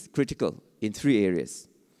countries is critical in 3 areas.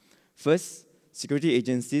 First, security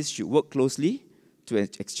agencies should work closely to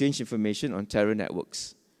exchange information on terror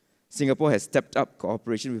networks. Singapore has stepped up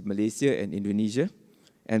cooperation with Malaysia and Indonesia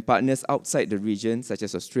and partners outside the region such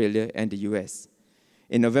as Australia and the US.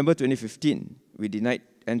 In November 2015, we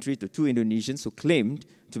entry to 2 Indonesians who claimed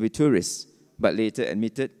to be tourists, but later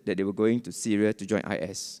admitted that they were going to Syria to join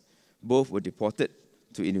IS. Both were deported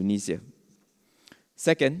to Indonesia.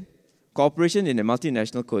 Second, cooperation in a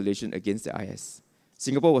multinational coalition against the IS.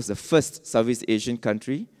 Singapore was the first Southeast Asian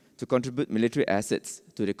country to contribute military assets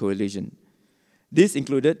to the coalition. This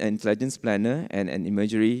included an intelligence planner and an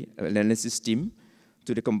imagery analysis team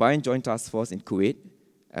to the Combined Joint Task Force in Kuwait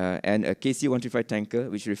and a KC-135 tanker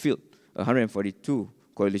which refueled 142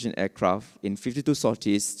 coalition aircraft in 52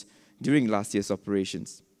 sorties during last year's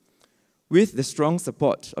operations. With the strong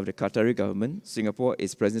support of the Qatari government, Singapore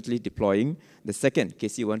is presently deploying the second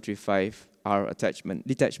KC-135R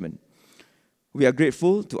detachment. We are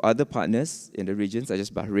grateful to other partners in the region such as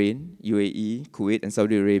Bahrain, UAE, Kuwait, and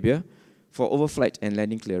Saudi Arabia for overflight and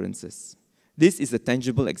landing clearances. This is a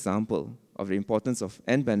tangible example of the importance of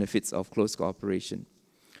and benefits of close cooperation.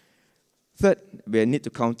 Third, we need to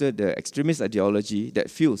counter the extremist ideology that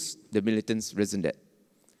fuels the militants' raison d'etre.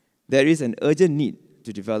 There is an urgent need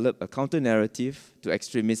to develop a counter-narrative to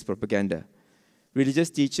extremist propaganda. Religious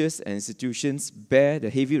teachers and institutions bear the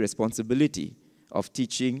heavy responsibility of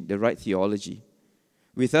teaching the right theology.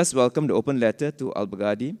 We thus welcome the open letter to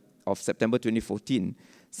Al-Baghdadi of September 2014,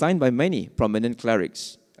 signed by many prominent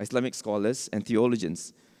clerics, Islamic scholars, and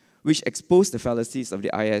theologians, which expose the fallacies of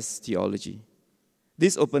the IS theology.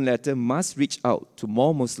 This open letter must reach out to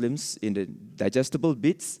more Muslims in the digestible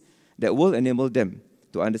bits that will enable them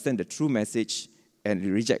to understand the true message and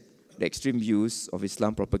reject the extreme views of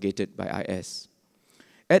Islam propagated by IS.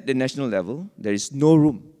 At the national level, there is no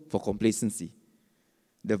room for complacency.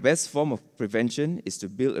 The best form of prevention is to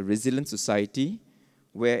build a resilient society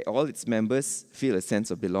where all its members feel a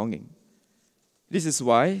sense of belonging. This is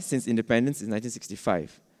why, since independence in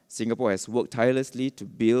 1965, Singapore has worked tirelessly to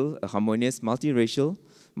build a harmonious multiracial,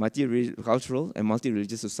 multicultural, and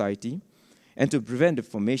multi-religious society, and to prevent the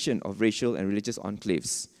formation of racial and religious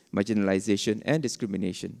enclaves, marginalization, and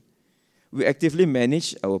discrimination. We actively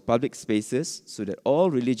manage our public spaces so that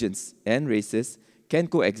all religions and races can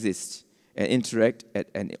coexist and interact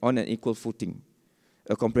on an equal footing.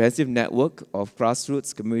 A comprehensive network of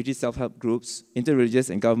grassroots community self-help groups, interreligious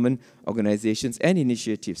and government organizations and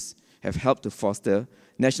initiatives have helped to foster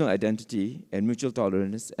national identity and mutual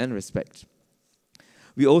tolerance and respect.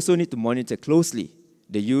 We also need to monitor closely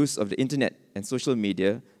the use of the internet and social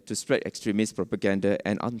media to spread extremist propaganda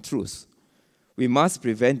and untruths. We must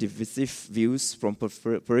prevent divisive views from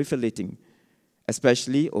proliferating,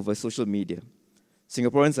 especially over social media.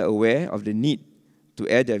 Singaporeans are aware of the need to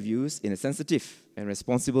air their views in a sensitive and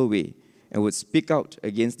responsible way and would speak out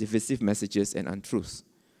against divisive messages and untruths.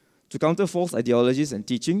 To counter false ideologies and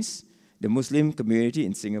teachings, the Muslim community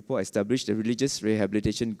in Singapore established a religious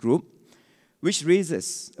rehabilitation group which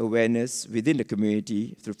raises awareness within the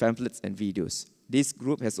community through pamphlets and videos. This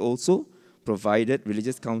group has also provided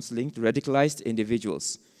religious counseling to radicalized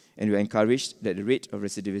individuals, and we are encouraged that the rate of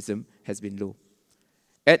recidivism has been low.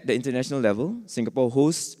 At the international level, Singapore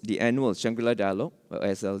hosts the annual Shangri-La Dialogue, or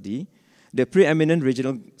SLD, the preeminent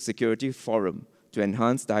regional security forum to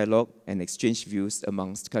enhance dialogue and exchange views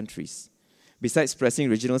amongst countries. Besides pressing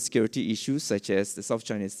regional security issues such as the South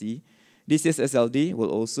China Sea, this year's SLD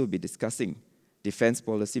will also be discussing defense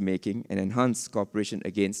policy making and enhanced cooperation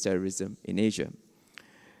against terrorism in Asia.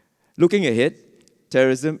 Looking ahead,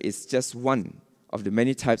 terrorism is just one of the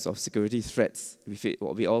many types of security threats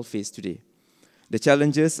we all face today. The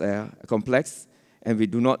challenges are complex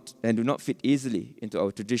and do not fit easily into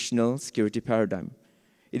our traditional security paradigm.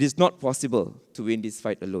 It is not possible to win this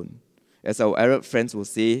fight alone. As our Arab friends will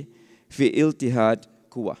say, fi iltihad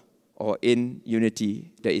quwwah, or in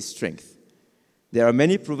unity there is strength. There are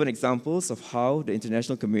many proven examples of how the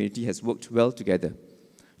international community has worked well together.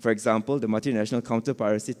 For example, the Multinational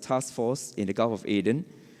Counter-Piracy Task Force in the Gulf of Aden,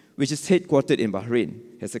 which is headquartered in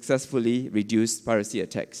Bahrain, has successfully reduced piracy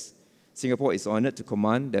attacks. Singapore is honored to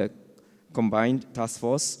command the Combined Task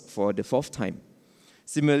Force for the 4th time.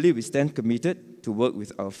 Similarly, we stand committed to work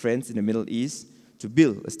with our friends in the Middle East to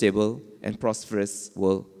build a stable and prosperous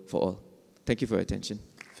world for all. Thank you for your attention.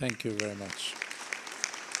 Thank you very much.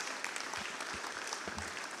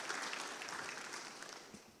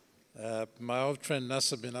 My old friend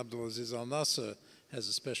Nasser bin Abdulaziz Al Nasser has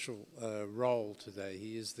a special role today.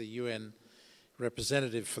 He is the UN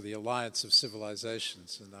representative for the Alliance of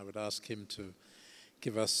Civilizations, and I would ask him to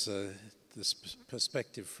give us this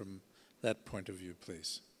perspective from that point of view,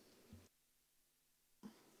 please.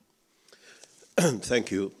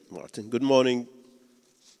 Thank you, Martin. Good morning.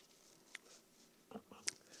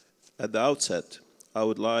 At the outset, I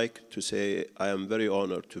would like to say I am very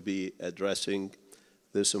honored to be addressing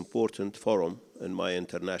this important forum in my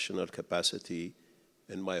international capacity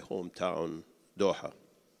in my hometown, Doha.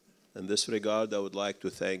 In this regard, I would like to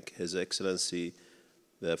thank His Excellency,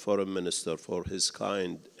 the Foreign Minister, for his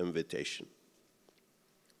kind invitation.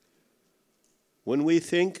 When we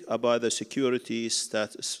think about the security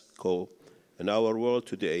status quo in our world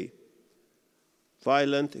today,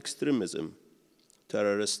 violent extremism,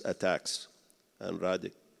 terrorist attacks, and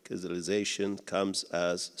radicalization comes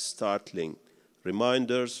as startling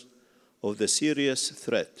reminders of the serious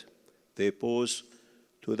threat they pose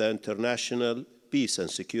to the international peace and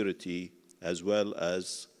security, as well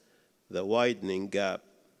as the widening gap,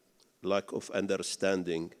 lack of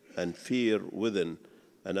understanding, and fear within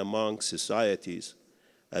and among societies,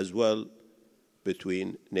 as well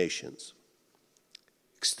between nations.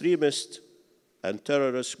 Extremist and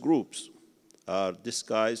terrorist groups are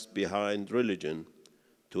disguised behind religion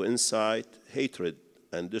to incite hatred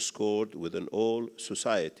and discord within all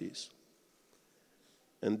societies.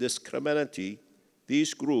 Indiscriminately,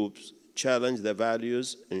 these groups challenge the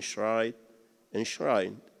values enshrined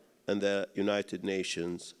in the United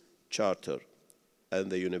Nations Charter and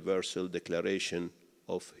the Universal Declaration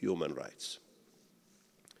of Human Rights.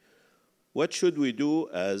 What should we do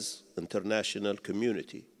as international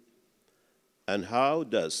community? And how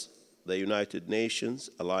does the United Nations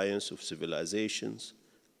Alliance of Civilizations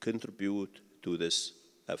contribute to this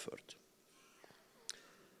effort?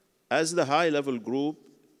 As the high-level group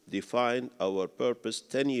defined our purpose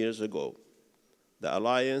 10 years ago, the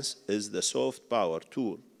Alliance is the soft power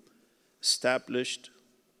tool established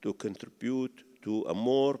to contribute to a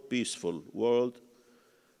more peaceful world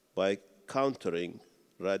by countering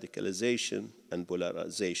radicalization and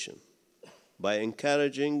polarization, by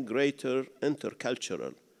encouraging greater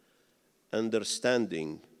intercultural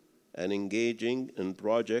understanding and engaging in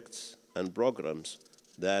projects and programs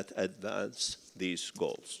that advance these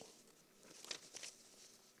goals.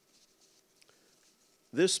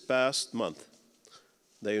 This past month,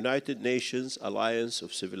 the United Nations Alliance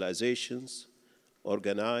of Civilizations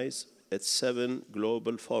organized its 7th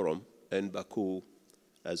Global Forum in Baku,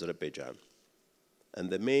 Azerbaijan. And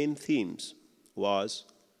the main themes was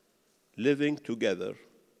living together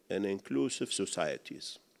in inclusive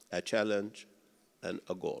societies, a challenge and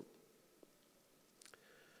a goal.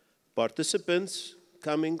 Participants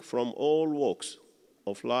coming from all walks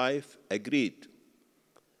of life agreed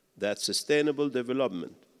that sustainable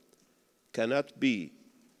development cannot be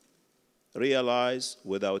realized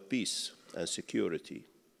without peace and security.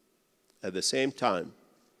 At the same time,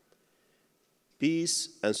 peace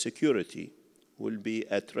and security will be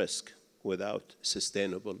at risk without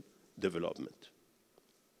sustainable development.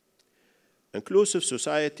 Inclusive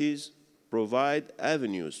societies provide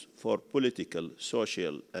avenues for political,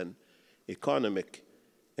 social, and economic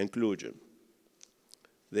inclusion.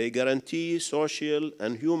 They guarantee social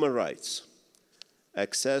and human rights,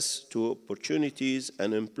 access to opportunities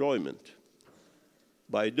and employment.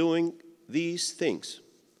 By doing these things,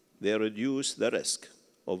 they reduce the risk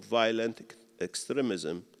of violent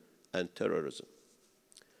extremism and terrorism.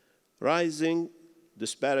 Rising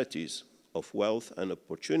disparities of wealth and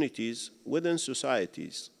opportunities within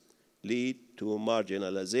societies lead to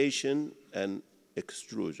marginalization and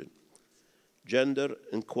exclusion, gender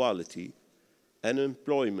inequality,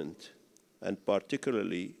 unemployment, and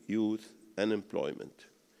particularly youth unemployment,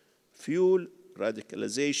 fuel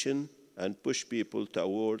radicalization and push people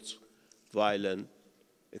towards violent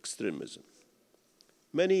extremism.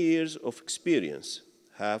 Many years of experience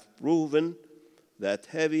have proven that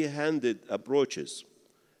heavy-handed approaches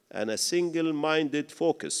and a single-minded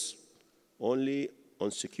focus only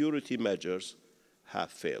on security measures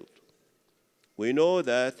have failed. We know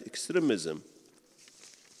that extremism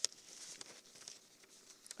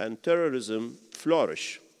and terrorism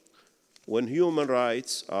flourish when human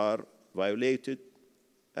rights are violated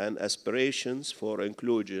and aspirations for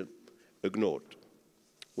inclusion ignored.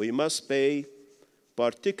 We must pay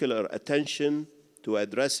particular attention to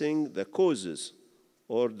addressing the causes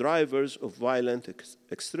or drivers of violent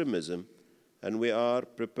extremism, and we are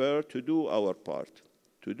prepared to do our part.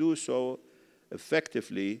 To do so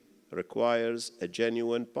effectively requires a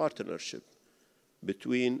genuine partnership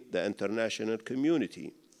between the international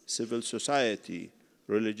community, civil society,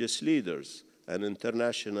 religious leaders, and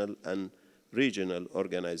international and regional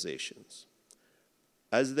organizations.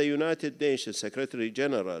 As the United Nations Secretary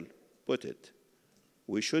General put it,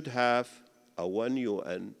 we should have a one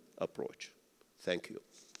UN approach. Thank you.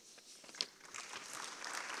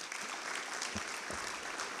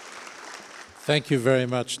 Thank you very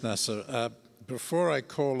much, Nasser. Before I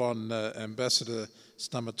call on Ambassador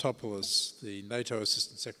Stamatopoulos, the NATO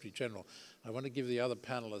Assistant Secretary General, I want to give the other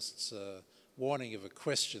panelists a warning of a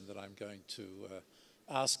question that I'm going to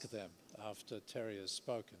ask them after Terry has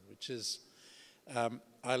spoken, which is,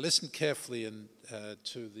 I listened carefully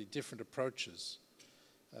to the different approaches,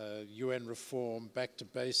 UN reform, back to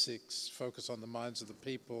basics, focus on the minds of the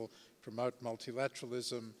people, promote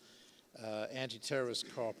multilateralism,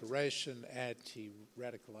 anti-terrorist cooperation,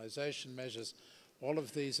 anti-radicalization measures. All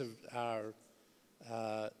of these are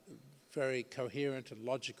very coherent and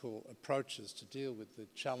logical approaches to deal with the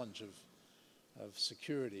challenge of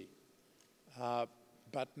security.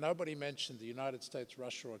 But nobody mentioned the United States,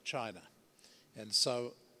 Russia, or China. And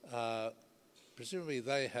so presumably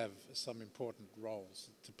they have some important roles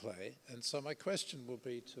to play. And so my question will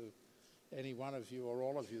be to any one of you or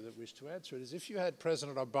all of you that wish to answer it, is if you had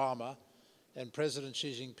President Obama and President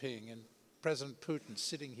Xi Jinping and President Putin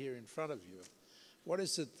sitting here in front of you, what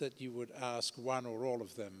is it that you would ask one or all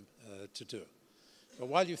of them to do? But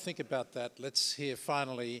while you think about that, let's hear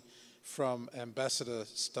finally from Ambassador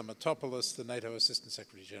Stamatopoulos, the NATO Assistant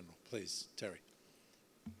Secretary General. Please, Terry.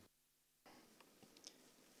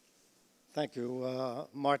 Thank you,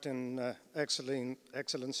 Martin.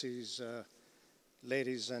 Excellencies,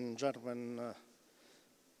 ladies and gentlemen,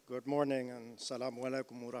 good morning and salamu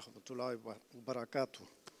alaikum wa rahmatullahi wa barakatuh.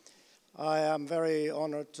 I am very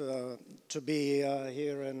honored to be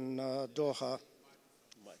here in Doha.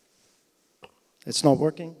 It's not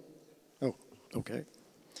working? Oh, okay.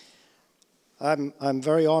 I'm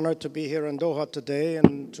very honored to be here in Doha today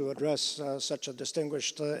and to address such a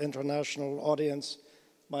distinguished international audience.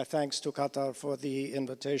 My thanks to Qatar for the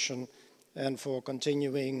invitation and for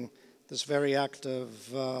continuing this very active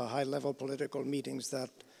high-level political meetings that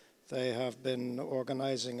they have been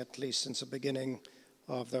organizing at least since the beginning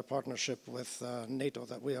of their partnership with NATO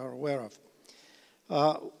that we are aware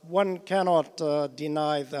of. One cannot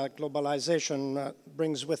deny that globalization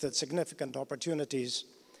brings with it significant opportunities,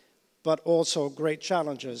 but also great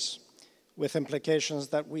challenges with implications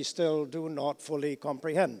that we still do not fully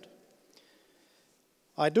comprehend.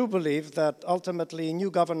 I do believe that ultimately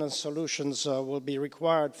new governance solutions will be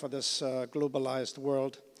required for this globalized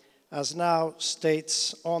world, as now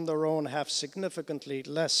states on their own have significantly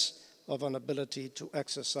less of an ability to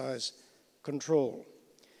exercise control.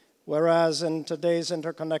 Whereas in today's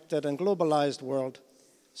interconnected and globalized world,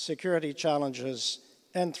 security challenges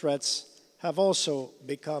and threats have also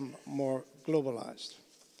become more globalized.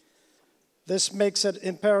 This makes it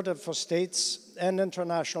imperative for states and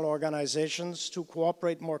international organizations to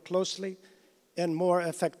cooperate more closely and more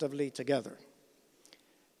effectively together.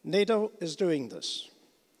 NATO is doing this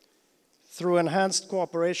through enhanced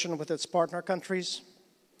cooperation with its partner countries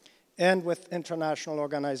and with international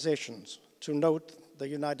organizations, to note the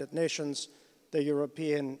United Nations, the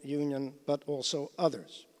European Union, but also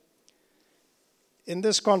others. In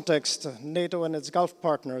this context, NATO and its Gulf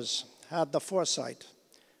partners had the foresight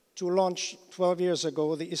to launch 12 years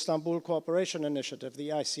ago the Istanbul Cooperation Initiative,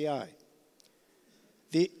 the ICI.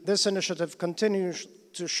 This initiative continues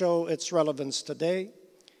to show its relevance today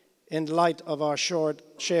in light of our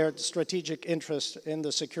shared strategic interest in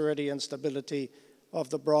the security and stability of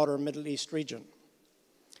the broader Middle East region.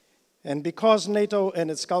 And because NATO and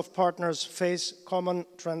its Gulf partners face common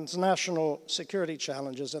transnational security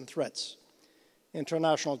challenges and threats,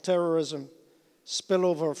 international terrorism,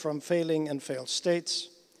 spillover from failing and failed states,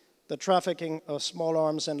 the trafficking of small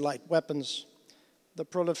arms and light weapons, the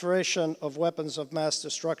proliferation of weapons of mass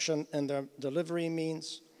destruction and their delivery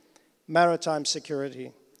means, maritime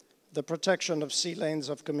security, the protection of sea lanes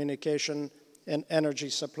of communication and energy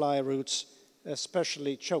supply routes,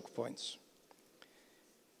 especially choke points.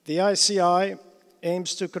 The ICI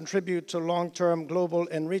aims to contribute to long-term global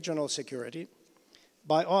and regional security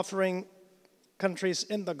by offering countries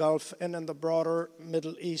in the Gulf and in the broader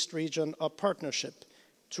Middle East region a partnership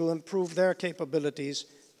to improve their capabilities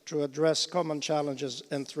to address common challenges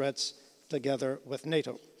and threats together with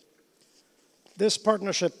NATO. This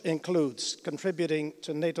partnership includes contributing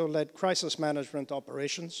to NATO-led crisis management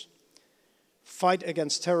operations, fight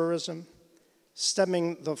against terrorism,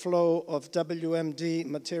 stemming the flow of WMD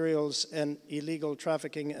materials and illegal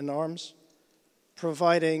trafficking in arms,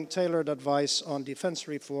 providing tailored advice on defense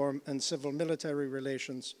reform and civil-military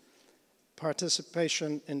relations,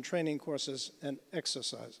 participation in training courses and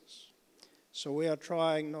exercises. So we are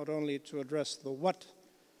trying not only to address the what,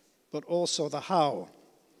 but also the how.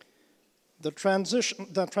 The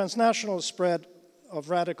transnational spread of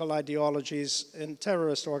radical ideologies in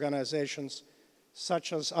terrorist organizations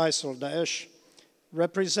such as ISIL, Daesh,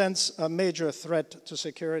 represents a major threat to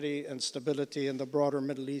security and stability in the broader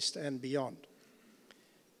Middle East and beyond.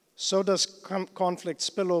 So does conflict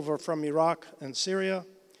spill over from Iraq and Syria,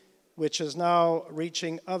 which is now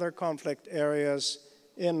reaching other conflict areas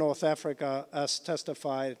in North Africa, as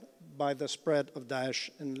testified by the spread of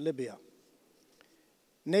Daesh in Libya.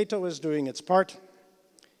 NATO is doing its part.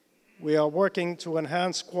 We are working to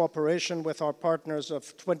enhance cooperation with our partners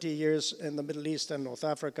of 20 years in the Middle East and North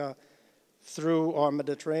Africa through our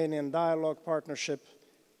Mediterranean Dialogue Partnership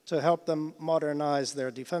to help them modernize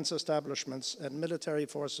their defense establishments and military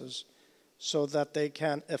forces so that they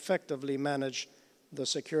can effectively manage the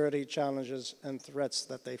security challenges and threats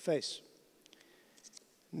that they face.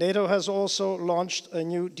 NATO has also launched a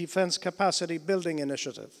new defense capacity building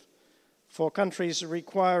initiative for countries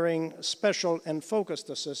requiring special and focused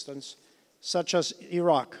assistance, such as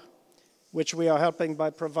Iraq, which we are helping by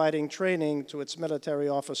providing training to its military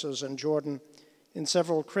officers in Jordan in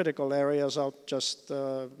several critical areas. I'll just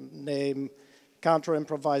name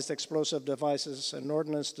counter-improvised explosive devices and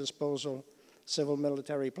ordnance disposal, civil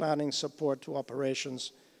military planning, support to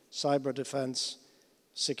operations, cyber defense,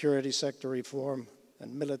 security sector reform,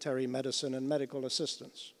 and military medicine and medical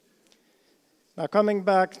assistance. Now, coming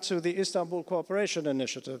back to the Istanbul Cooperation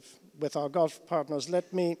Initiative with our Gulf partners,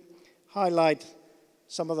 let me highlight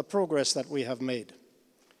some of the progress that we have made.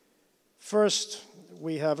 First,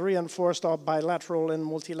 we have reinforced our bilateral and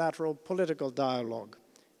multilateral political dialogue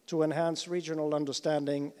to enhance regional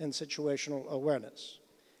understanding and situational awareness.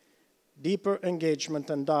 Deeper engagement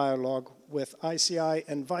and dialogue with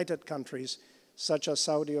ICI-invited countries such as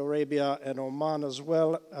Saudi Arabia and Oman, as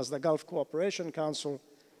well as the Gulf Cooperation Council,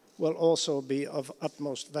 will also be of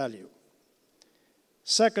utmost value.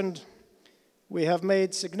 Second, we have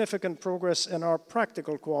made significant progress in our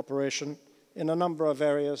practical cooperation in a number of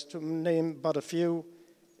areas, to name but a few: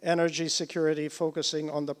 energy security, focusing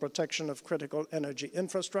on the protection of critical energy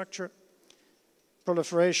infrastructure;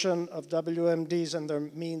 proliferation of WMDs and their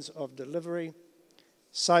means of delivery;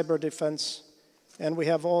 cyber defense; and we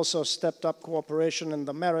have also stepped up cooperation in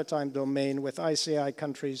the maritime domain with ICI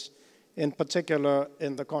countries, in particular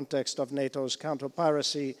in the context of NATO's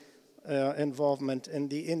counter-piracy involvement in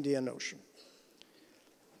the Indian Ocean.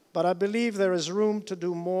 But I believe there is room to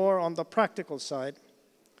do more on the practical side,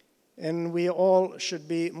 and we all should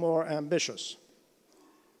be more ambitious.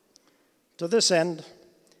 To this end,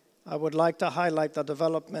 I would like to highlight the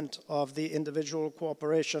development of the individual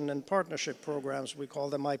cooperation and partnership programs, we call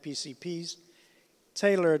them IPCPs,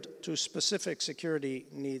 tailored to specific security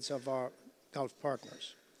needs of our Gulf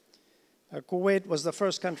partners. Kuwait was the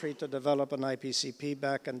first country to develop an IPCP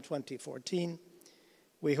back in 2014.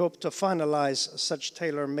 We hope to finalize such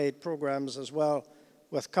tailor-made programs as well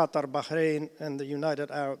with Qatar, Bahrain, and the United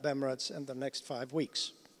Arab Emirates in the next 5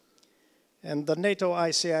 weeks. And the NATO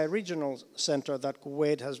ICI Regional Center that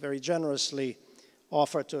Kuwait has very generously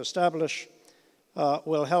offered to establish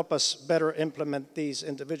will help us better implement these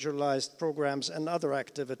individualized programs and other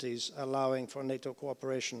activities, allowing for NATO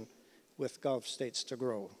cooperation with Gulf states to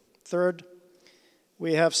grow. Third,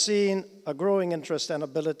 we have seen a growing interest and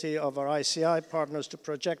ability of our ICI partners to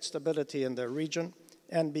project stability in their region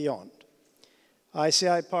and beyond.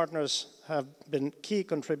 ICI partners have been key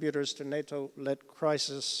contributors to NATO-led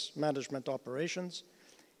crisis management operations,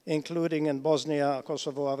 including in Bosnia,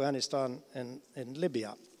 Kosovo, Afghanistan, and in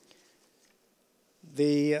Libya.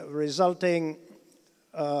 The resulting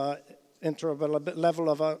level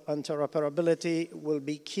of interoperability will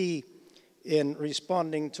be key in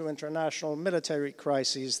responding to international military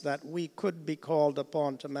crises that we could be called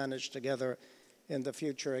upon to manage together in the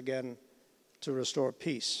future again to restore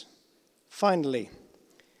peace. Finally,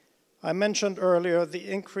 I mentioned earlier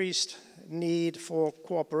the increased need for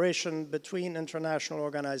cooperation between international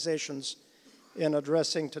organizations in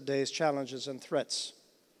addressing today's challenges and threats.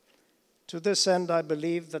 To this end, I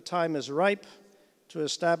believe the time is ripe to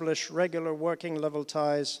establish regular working level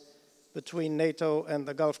ties between NATO and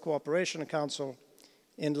the Gulf Cooperation Council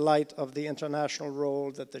in light of the international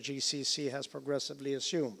role that the GCC has progressively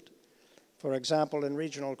assumed, for example, in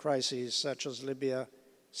regional crises such as Libya,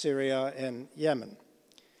 Syria, and Yemen.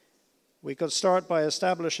 We could start by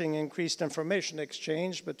establishing increased information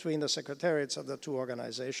exchange between the secretariats of the two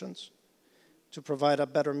organizations to provide a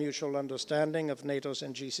better mutual understanding of NATO's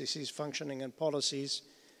and GCC's functioning and policies,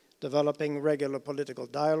 developing regular political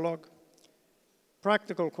dialogue.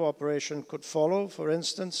 Practical cooperation could follow, for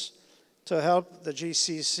instance, to help the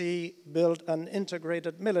GCC build an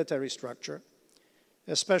integrated military structure,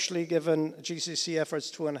 especially given GCC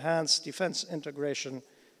efforts to enhance defense integration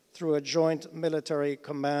through a joint military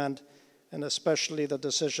command, and especially the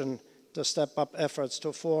decision to step up efforts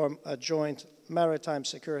to form a joint maritime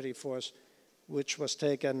security force, which was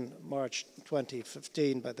taken March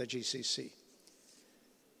 2015 by the GCC.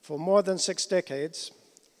 For more than 6 decades,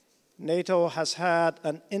 NATO has had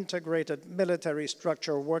an integrated military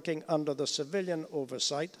structure working under the civilian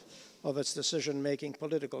oversight of its decision-making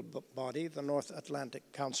political body, the North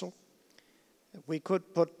Atlantic Council. We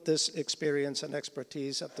could put this experience and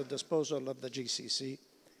expertise at the disposal of the GCC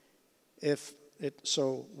if it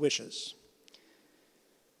so wishes.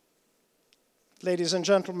 Ladies and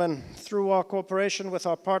gentlemen, through our cooperation with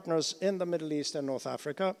our partners in the Middle East and North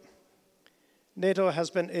Africa, NATO has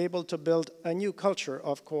been able to build a new culture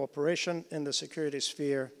of cooperation in the security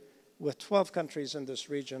sphere with 12 countries in this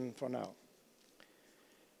region for now.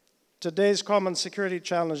 Today's common security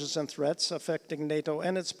challenges and threats affecting NATO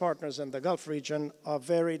and its partners in the Gulf region are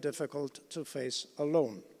very difficult to face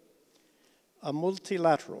alone. A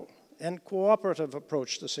multilateral and cooperative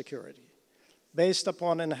approach to security, based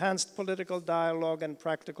upon enhanced political dialogue and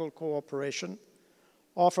practical cooperation,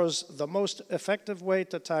 offers the most effective way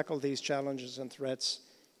to tackle these challenges and threats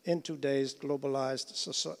in today's globalized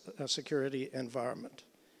security environment.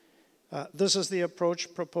 This is the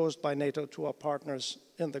approach proposed by NATO to our partners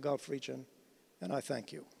in the Gulf region, and I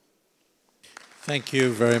thank you. Thank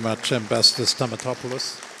you very much, Ambassador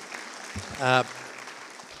Stamatopoulos.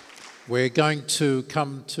 We're going to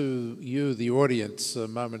come to you, the audience,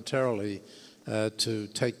 momentarily to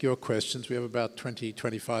take your questions. We have about 20,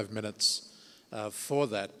 25 minutes for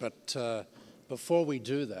that. But before we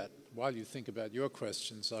do that, while you think about your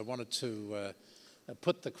questions, I wanted to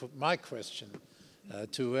put my question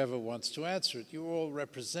to whoever wants to answer it. You all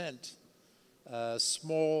represent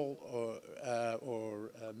small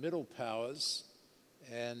or middle powers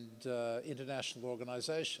and international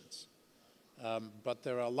organizations. But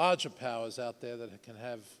there are larger powers out there that can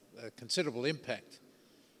have a considerable impact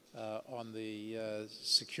on the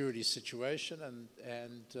security situation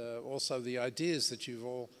and also the ideas that you've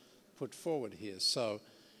all put forward here. So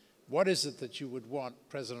what is it that you would want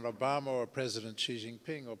President Obama or President Xi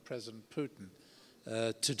Jinping or President Putin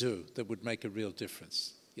to do that would make a real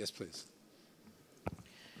difference? Yes, please.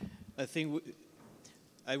 I think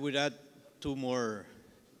I would add 2 more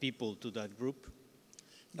people to that group.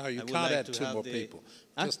 No, you can't add 2 more people.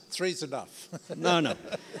 Huh? Just 3's enough. No.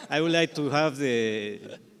 I would like to have the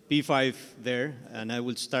P5 there, and I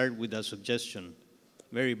will start with a suggestion,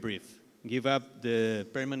 very brief. Give up the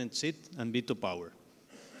permanent seat and veto power.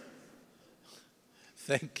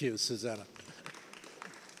 Thank you, Susanna.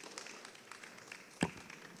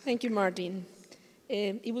 Thank you, Martin.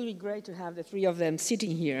 It would be great to have the 3 of them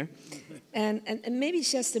sitting here. And maybe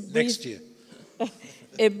just a brief... Next year.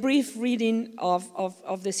 A brief reading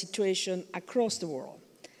of the situation across the world.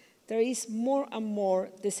 There is more and more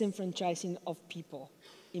disenfranchising of people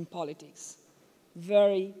in politics.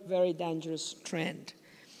 Very, very dangerous trend.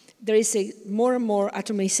 There is a more and more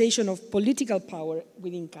atomization of political power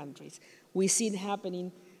within countries. We see it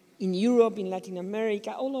happening in Europe, in Latin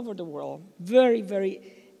America, all over the world. Very, very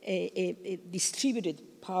distributed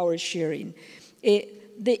power sharing.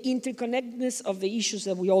 The interconnectedness of the issues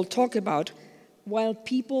that we all talk about, while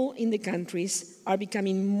people in the countries are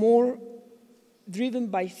becoming more driven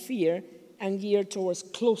by fear and geared towards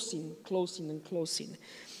closing.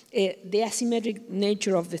 The asymmetric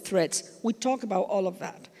nature of the threats, we talk about all of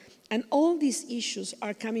that. And all these issues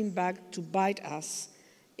are coming back to bite us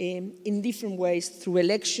in different ways, through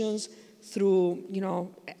elections, through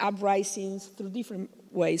uprisings, through different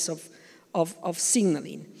ways of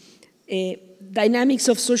signaling. Dynamics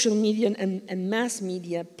of social media and mass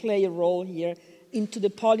media play a role here into the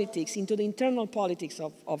politics, into the internal politics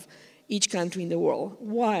of each country in the world,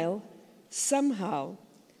 while somehow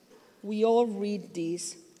we all read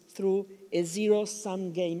this through a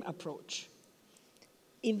zero-sum game approach.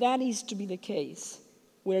 If that is to be the case,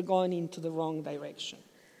 we're going into the wrong direction.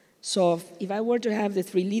 So if I were to have the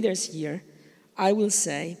 3 leaders here, I will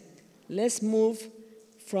say, let's move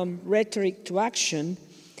from rhetoric to action,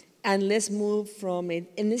 and let's move from an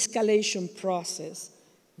escalation process,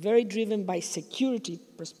 very driven by security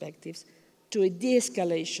perspectives, to a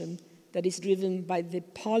de-escalation that is driven by the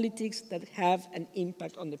politics that have an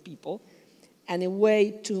impact on the people, and a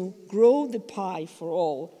way to grow the pie for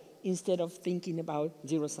all instead of thinking about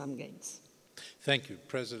zero-sum games. Thank you.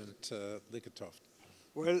 President Likatoft.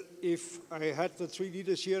 Well, if I had the 3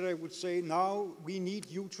 leaders here, I would say now we need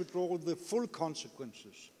you to draw the full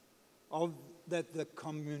consequences of that the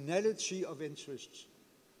communality of interests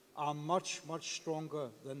are much, much stronger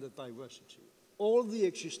than the diversity. All the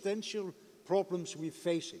existential problems we're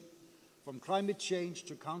facing, from climate change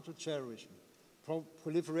to counterterrorism,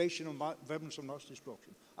 proliferation of weapons of mass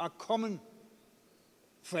destruction, are common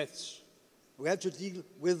threats. We have to deal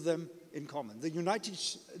with them in common. The United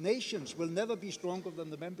Nations will never be stronger than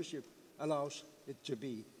the membership allows it to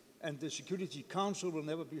be. and the Security Council will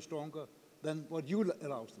never be stronger than what you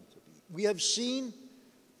allow them to be. We have seen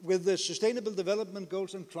with the Sustainable Development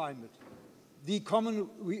Goals and climate, the common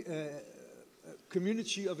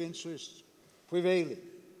community of interests prevailing,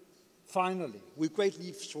 finally, with great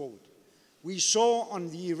leaps forward. We saw on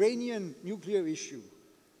the Iranian nuclear issue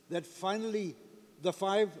that finally the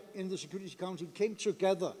five in the Security Council came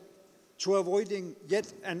together to avoiding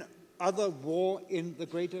yet another war in the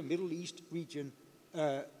greater Middle East region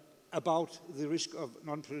about the risk of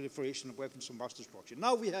non-proliferation of weapons of mass destruction.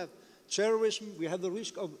 Now we have terrorism, we have the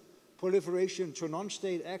risk of proliferation to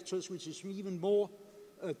non-state actors, which is even more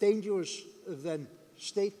dangerous than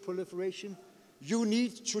state proliferation. You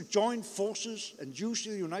need to join forces and use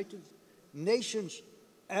the United Nations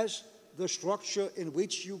as the structure in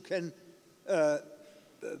which you can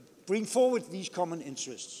bring forward these common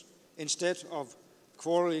interests instead of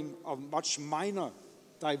quarreling of much minor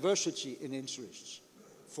diversity in interests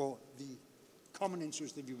for the common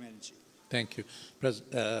interest of humanity. Thank you.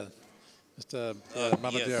 Mr.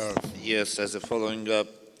 Mamadou. Yes, as a following up,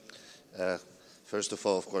 first of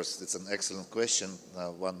all, of course, it's an excellent question.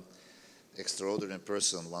 One extraordinary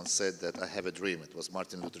person once said that I have a dream. It was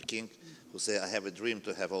Martin Luther King who said, I have a dream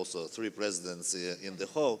to have also 3 presidents in the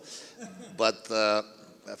whole. But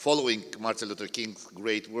following Martin Luther King's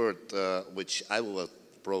great word, which I will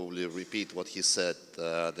probably repeat what he said,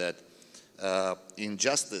 that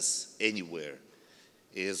injustice anywhere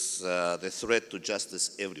is the threat to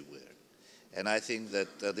justice everywhere. And I think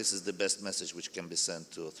that this is the best message which can be sent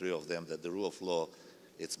to 3 of them, that the rule of law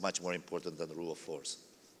is much more important than the rule of force.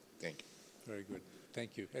 Thank you. Very good.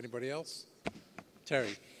 Thank you. Anybody else?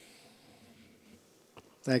 Terry.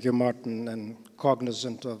 Thank you, Martin. And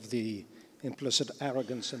cognizant of the implicit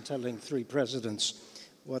arrogance in telling 3 presidents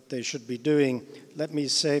what they should be doing, let me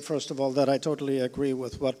say, first of all, that I totally agree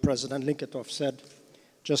with what President Linketov said.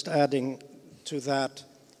 Just adding to that,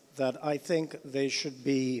 that I think they should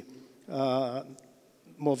be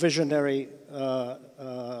more visionary,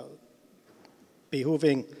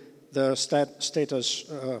 behooving the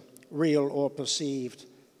status real or perceived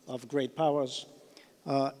of great powers,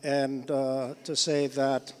 and to say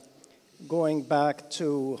that going back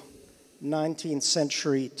to 19th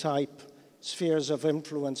century type spheres of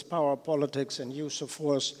influence, power politics, and use of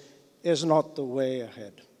force is not the way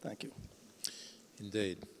ahead. Thank you.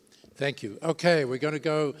 Indeed. Thank you. Okay, we're going to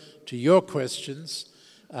go to your questions.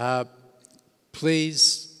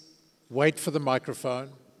 Please wait for the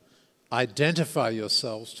microphone, identify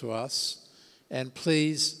yourselves to us, and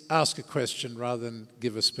please ask a question rather than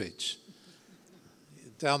give a speech.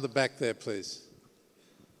 Down the back there, please.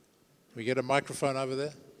 We get a microphone over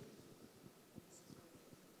there?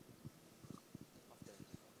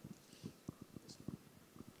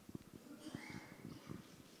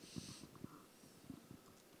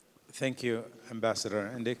 Thank you,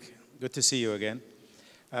 Ambassador Indik. Good to see you again.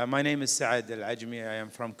 My name is Saad Al-Ajmi. I am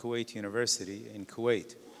from Kuwait University in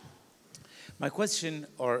Kuwait. My question,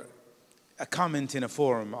 or a comment in a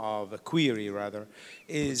form of a query rather,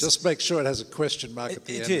 is... Just make sure it has a question mark at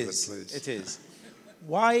the end of it, please. It is.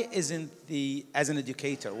 Why isn't as an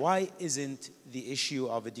educator, why isn't the issue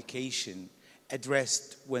of education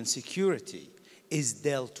addressed when security is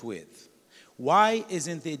dealt with? Why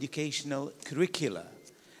isn't the educational curricula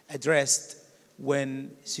addressed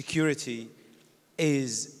when security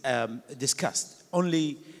is discussed?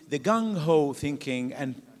 Only the gung-ho thinking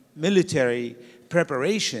and military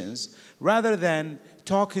preparations, rather than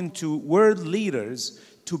talking to world leaders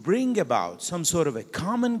to bring about some sort of a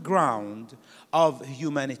common ground of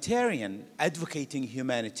humanitarian, advocating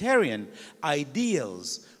humanitarian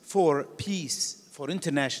ideals for peace, for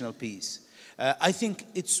international peace. I think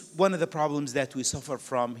it's one of the problems that we suffer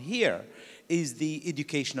from here is the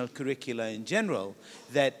educational curricula in general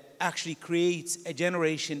that actually creates a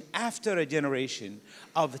generation after a generation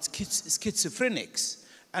of schizophrenics.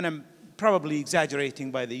 And I'm probably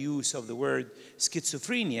exaggerating by the use of the word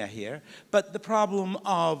schizophrenia here, but the problem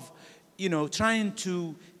of, you know, trying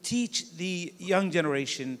to teach the young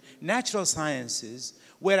generation natural sciences,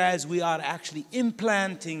 whereas we are actually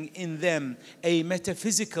implanting in them a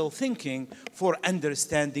metaphysical thinking for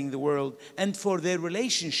understanding the world and for their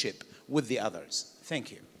relationship with the others.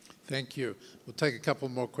 Thank you. Thank you. We'll take a couple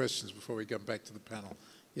more questions before we go back to the panel.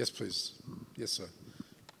 Yes, please. Yes, sir.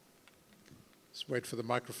 Just wait for the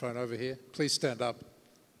microphone over here. Please stand up.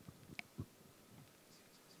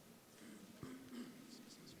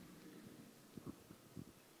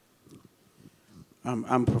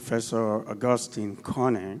 I'm Professor Augustine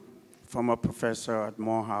Coney, former professor at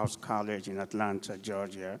Morehouse College in Atlanta,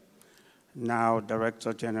 Georgia, now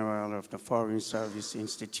Director General of the Foreign Service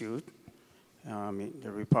Institute, in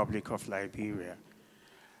the Republic of Liberia.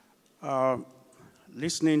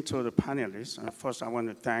 Listening to the panelists, first I want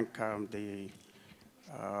to thank the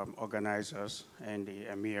organizers and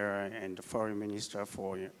the Emir and the Foreign Minister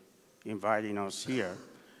for inviting us here.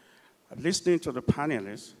 Listening to the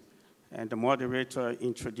panelists and the moderator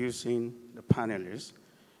introducing the panelists,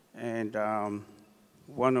 and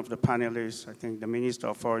one of the panelists, I think the Minister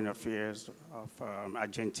of Foreign Affairs of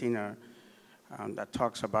Argentina, that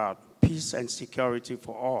talks about peace and security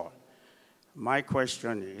for all. My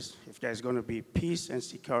question is, if there's going to be peace and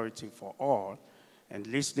security for all, and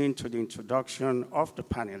listening to the introduction of the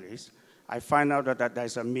panelists, I find out that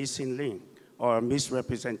there's a missing link or a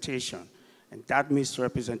misrepresentation, and that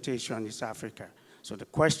misrepresentation is Africa. So the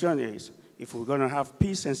question is, if we're going to have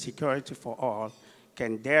peace and security for all,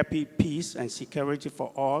 can there be peace and security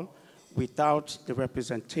for all without the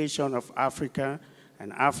representation of Africa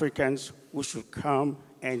and Africans who should come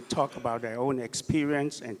and talk about their own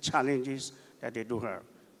experience and challenges that they do have?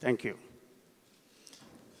 Thank you.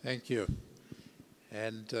 Thank you.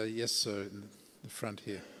 And yes, sir, in the front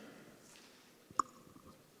here.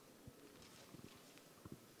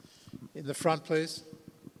 In the front, please.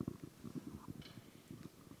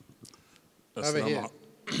 Over here.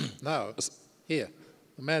 No, here.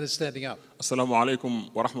 The man is standing up. السلام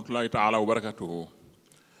عليكم ورحمة الله تعالى وبركاته.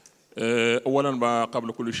 أولاً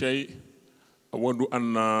قبل كل شيء أود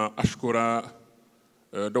أن أشكر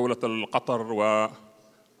دولة قطر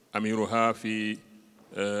وأميرها في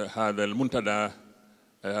هذا المنتدى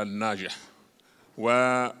الناجح.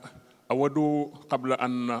 وأود قبل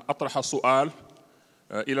أن أطرح السؤال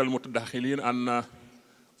إلى المتداخلين أن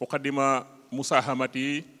أقدم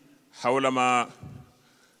مساهمتي حول ما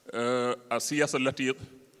السياسة التي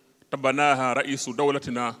تبناها رئيس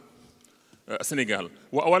دولتنا السنغال.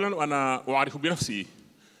 وأولا أنا أعرف بنفسي،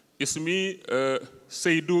 اسمي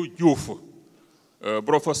سيدو جوف،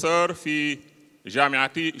 بروفيسور في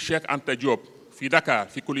جامعة شيخ أنتا جوب في دكار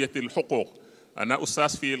في كلية الحقوق. أنا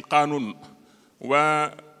أستاذ في القانون،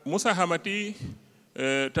 ومساهمتي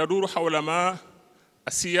تدور حول ما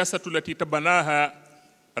السياسة التي تبناها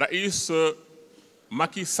رئيس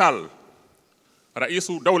ماكي سال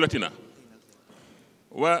رئيس دولتنا.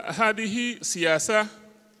 وهذه سياسة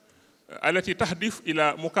التي تهدف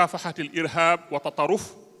إلى مكافحة الإرهاب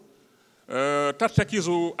والتطرف،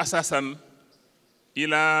 ترتكز أساساً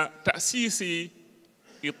إلى تأسيس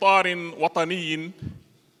إطار وطني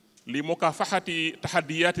لمكافحة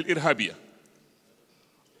تحديات الإرهابية.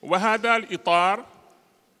 وهذا الإطار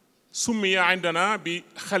سمي عندنا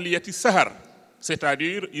بخلية السهر،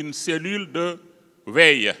 c'est-à-dire une cellule de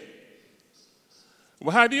veille.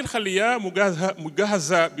 وهذه الخلية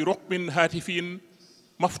مجهزة برقم هاتفي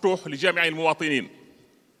مفتوح لجميع المواطنين.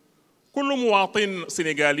 كل مواطن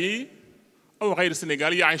سنغالي أو غير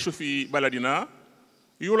سنغالي يعيش في بلدنا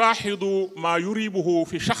يلاحظ ما يريبه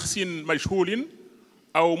في شخص مجهول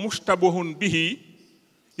أو مشتبه به،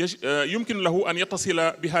 يمكن له أن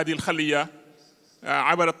يتصل بهذه الخلية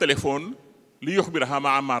عبر التليفون ليخبرها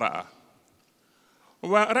ما رأى.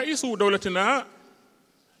 ورئيس دولتنا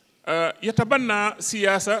يتبنى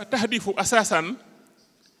سياسة تهدف أساساً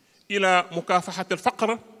إلى مكافحة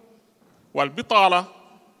الفقر والبطالة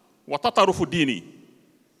والتطرف الديني،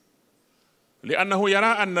 لأنه يرى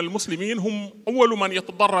أن المسلمين هم أول من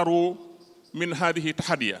يتضرروا من هذه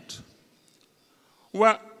التحديات.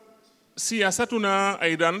 وسياستنا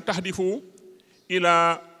أيضاً تهدف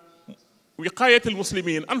إلى وقاية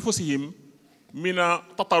المسلمين أنفسهم من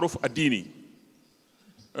التطرف الديني.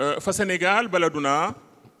 فالسنغال بلدنا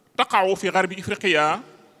تقع في غرب إفريقيا،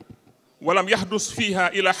 ولم يحدث فيها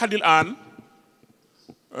إلى حد الآن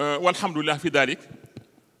والحمد لله في ذلك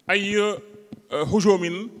أي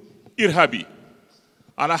هجوم إرهابي،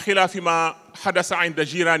 على خلاف ما حدث عند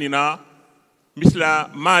جيراننا مثل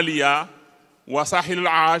ماليا وساحل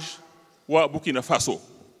العاج وبوركينا فاسو،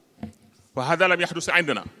 وهذا لم يحدث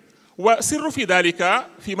عندنا. وسر في ذلك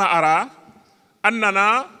فيما أرى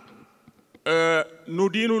أننا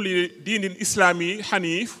ندين لدين إسلامي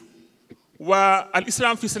حنيف،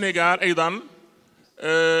 والإسلام في السنغال أيضا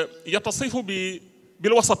يتصف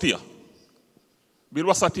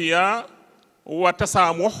بالوسطية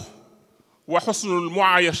والتسامح وحسن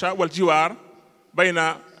المعايشة والجوار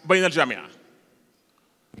بين الجميع.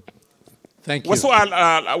 والسؤال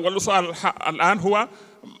الآن هو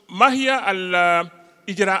ما هي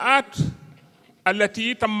الإجراءات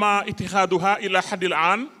التي تم اتخاذها إلى حد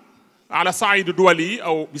الآن على الصعيد الدولي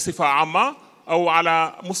أو بصفة عامة أو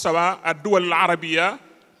على مستوى الدول العربية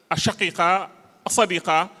الشقيقة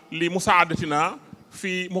الصديقة لمساعدتنا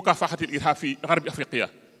في مكافحة الإرهاب في غرب أفريقيا؟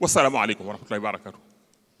 والسلام عليكم ورحمة الله وبركاته.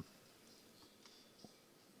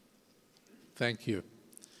 Thank you.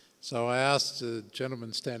 So I asked the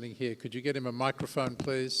gentleman standing here, could you get him a microphone,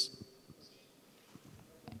 please?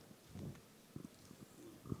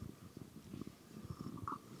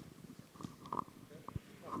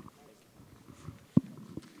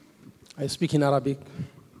 I speak in Arabic.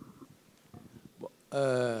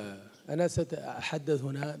 أنا سأتحدث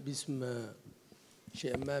هنا باسم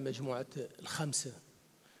شيء ما مجموعة الخمسة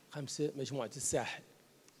مجموعة الساحل.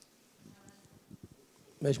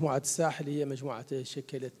 مجموعة الساحل هي مجموعة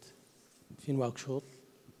شكلت في نواكشوط.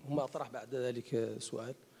 ثم أطرح بعد ذلك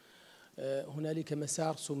سؤال. هنالك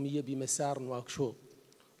مسار سمي بمسار نواكشوط،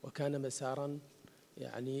 وكان مسارا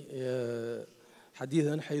يعني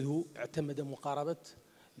حديثا، حيث اعتمد مقاربة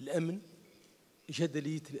الأمن،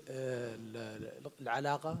 جدلية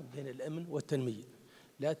العلاقة بين الأمن والتنمية.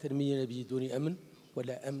 لا تنمية بدون أمن،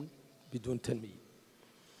 ولا أمن بدون تنمية.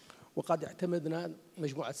 وقد اعتمدنا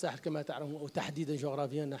مجموعة الساحل كما تعلمون، وتحديدا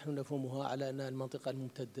جغرافيا نحن نفهمها على أنها المنطقة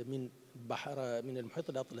الممتدة من المحيط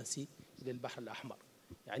الأطلسي إلى البحر الأحمر،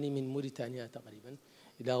 يعني من موريتانيا تقريبا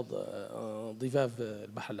إلى ضفاف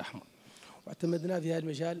البحر الأحمر. واعتمدنا في هذا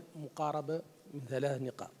المجال مقاربة من 3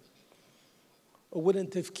 نقاط. أولا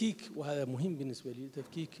تفكيك، وهذا مهم بالنسبة لي،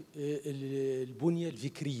 تفكيك البنية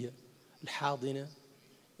الفكرية الحاضنة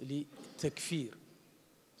للتكفير.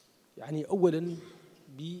 يعني أولا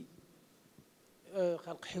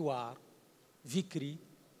بخلق حوار فكري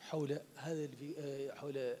حول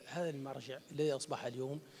هذا المرجع الذي أصبح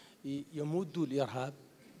اليوم يمد الإرهاب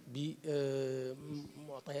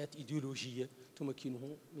بمعطيات إيديولوجية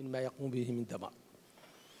تمكنه من ما يقوم به من دمار.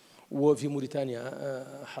 وفي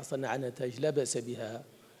موريتانيا حصلنا على نتائج لا بأس بها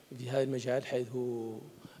في هذا المجال، حيث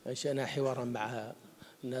أنشأنا حوارا مع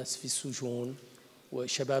الناس في السجون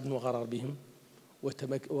وشباب نغرر بهم،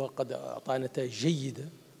 وقد أعطى نتائج جيدة،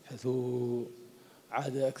 حيث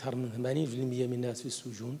عاد أكثر من 80% من الناس في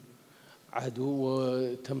السجون عادوا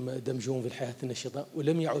وتم دمجهم في الحياة النشطة،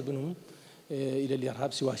 ولم يعد منهم إلى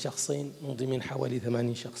الإرهاب سوى شخصين منضمين حوالي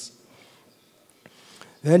 80 شخص.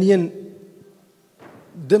 ثانيا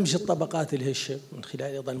دمج الطبقات الهشة من خلال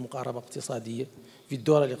أيضا مقاربة اقتصادية في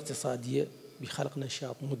الدورة الاقتصادية بخلق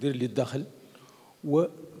نشاط مدير للدخل،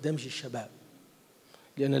 ودمج الشباب،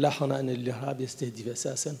 لأن لاحظنا أن الإرهاب يستهدف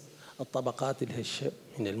أساسا الطبقات الهشة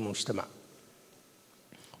من المجتمع.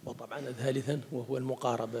 وطبعا ثالثا وهو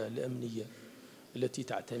المقاربة الأمنية التي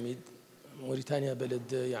تعتمد، موريتانيا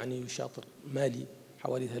بلد يعني يشاطر مالي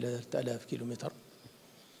حوالي 3000 كيلومتر،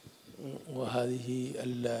 وهذه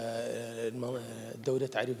الدولة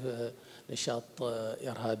تعرف نشاط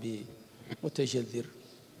إرهابي متجذر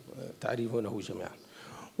تعرفونه جميعا.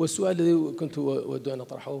 والسؤال الذي كنت أود أن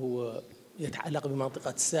أطرحه هو يتعلق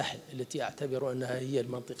بمنطقة الساحل، التي أعتبر أنها هي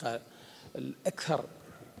المنطقة الأكثر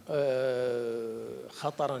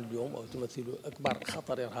خطرا اليوم، أو تمثل أكبر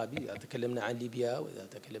خطر إرهابي. إذا تكلمنا عن ليبيا، وإذا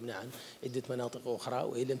تكلمنا عن عدة مناطق أخرى،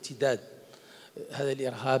 وإلى امتداد هذا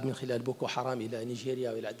الإرهاب من خلال بوكو حرام إلى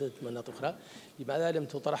نيجيريا وإلى عدة مناطق أخرى، لماذا لم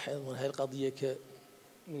تطرح أيضا هذه القضية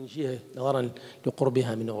من جهة نظرا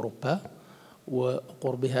لقربها من أوروبا،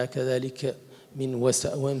 وقربها كذلك من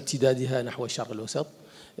وامتدادها نحو الشرق الأوسط؟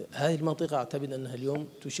 هذه المنطقة أعتقد أنها اليوم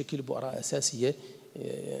تشكل بؤرة أساسية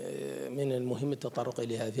من المهم التطرق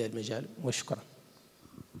إليها في هذا المجال. وشكرا.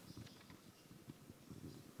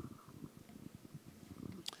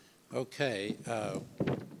 Okay,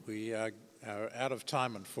 we are out of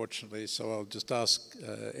time, unfortunately, so I'll just ask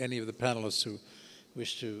any of the panelists who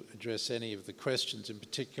wish to address any of the questions, in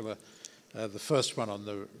particular the first one on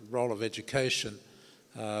the role of education,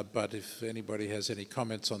 but if anybody has any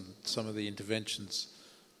comments on some of the interventions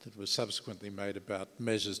that were subsequently made about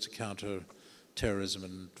measures to counter terrorism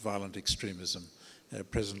and violent extremism.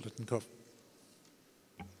 President Litvinenko.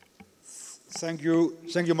 Thank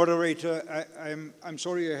you, moderator. I'm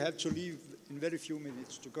sorry I had to leave in very few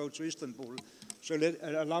minutes to go to Istanbul, so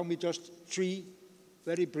allow me just 3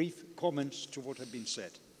 very brief comments to what had been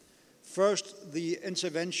said. First, the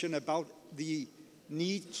intervention about the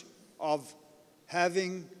need of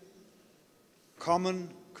having common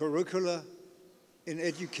curricula in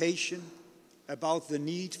education, about the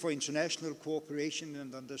need for international cooperation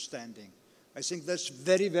and understanding. I think that's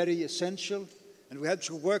very, very essential, and we have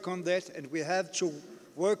to work on that, and we have to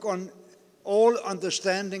work on all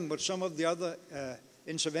understanding what some of the other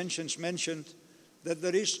interventions mentioned, that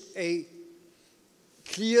there is a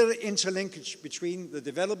clear interlinkage between the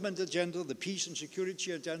development agenda, the peace and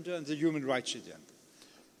security agenda, and the human rights agenda.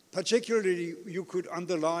 Particularly, you could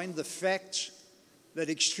underline the fact that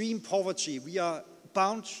extreme poverty, we are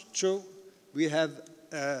bound to, we have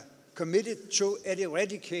committed to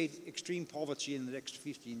eradicate extreme poverty in the next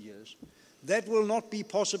 15 years. That will not be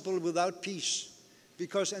possible without peace,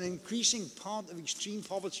 because an increasing part of extreme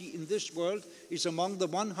poverty in this world is among the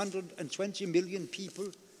 120 million people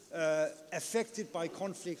affected by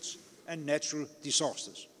conflicts and natural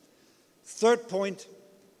disasters. Third point,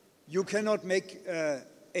 you cannot make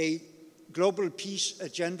a global peace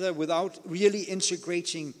agenda without really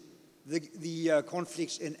integrating the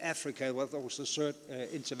conflicts in Africa. That was the third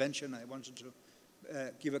intervention I wanted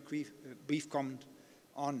to give a brief comment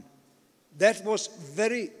on. That was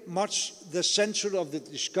very much the center of the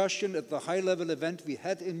discussion at the high-level event we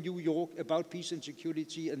had in New York about peace and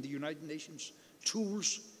security and the United Nations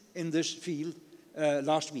tools in this field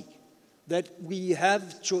last week. That we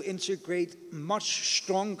have to integrate much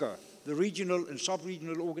stronger the regional and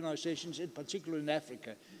sub-regional organizations, in particular in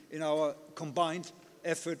Africa, in our combined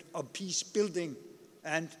effort of peace building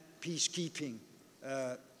and peacekeeping.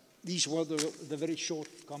 These were the very short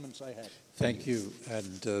comments I had. Thank you,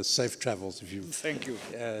 and safe travels if you Thank you.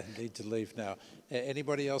 Need to leave now.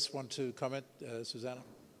 Anybody else want to comment? Susanna?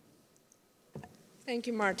 Thank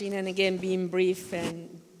you, Martin, and again, being brief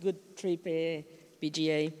and good trip,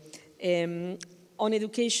 BGA. On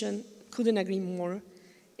education, couldn't agree more.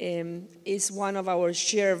 Is one of our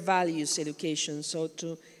shared values, education, so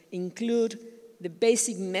to include the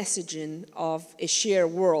basic messaging of a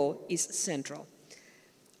shared world is central.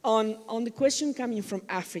 On the question coming from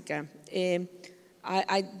Africa,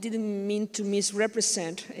 I didn't mean to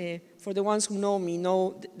misrepresent. For the ones who know me,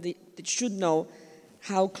 they should know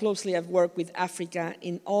how closely I've worked with Africa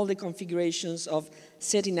in all the configurations of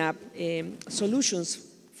setting up solutions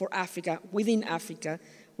for Africa, within Africa,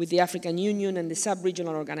 with the African Union and the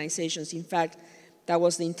sub-regional organizations. In fact, that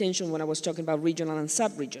was the intention when I was talking about regional and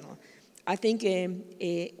sub-regional. I think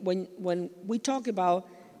when we talk about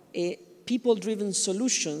people-driven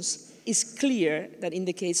solutions, it's clear that in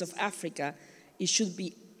the case of Africa, it should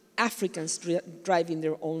be Africans driving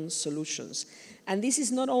their own solutions. And this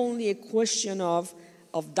is not only a question of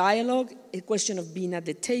dialogue, a question of being at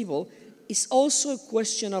the table, it's also a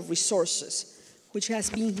question of resources, which has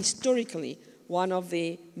been historically one of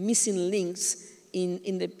the missing links in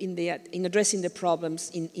addressing the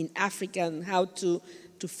problems in Africa and how to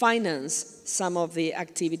finance some of the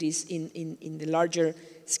activities in the larger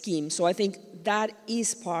scheme. So I think that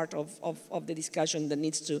is part of the discussion that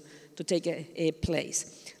needs to take a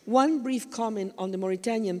place. One brief comment on the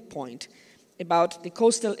Mauritanian point about the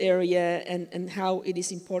coastal area and how it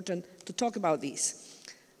is important to talk about this.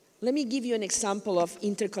 Let me give you an example of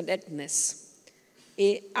interconnectedness.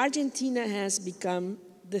 Argentina has become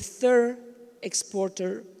the third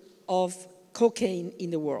exporter of cocaine in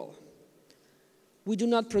the world. We do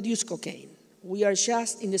not produce cocaine. We are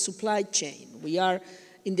just in the supply chain. We are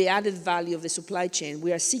in the added value of the supply chain.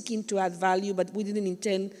 We are seeking to add value, but we didn't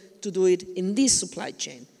intend to do it in this supply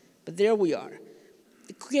chain. But there we are.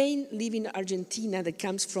 The cocaine leaving Argentina that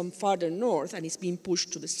comes from farther north and is being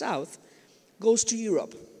pushed to the south goes to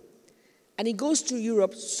Europe. And it goes to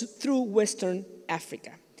Europe through Western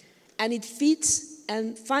Africa. And it feeds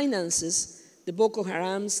and finances the Boko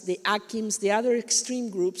Harams, the Akims, the other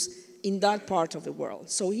extreme groups in that part of the world.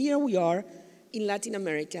 So here we are in Latin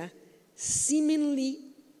America, seemingly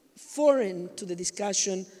foreign to the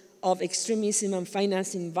discussion of extremism and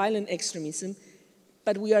financing violent extremism,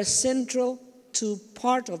 but we are central to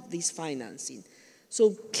part of this financing.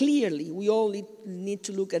 So clearly, we all need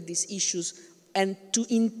to look at these issues and to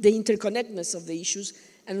the interconnectedness of the issues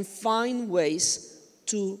and find ways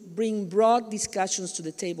to bring broad discussions to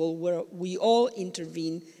the table where we all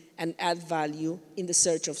intervene and add value in the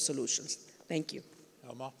search of solutions. Thank you.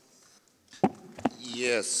 Elmar?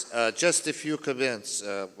 Yes, just a few comments.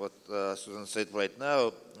 What Susan said right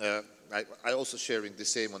now, I also sharing the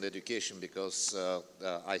same on education because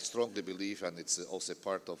I strongly believe, and it's also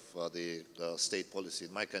part of the state policy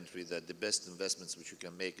in my country, that the best investments which you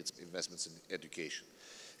can make is investments in education.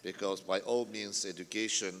 Because by all means,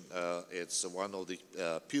 education, it's one of the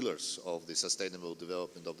pillars of the sustainable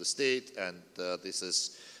development of the state, and this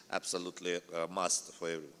is absolutely a must for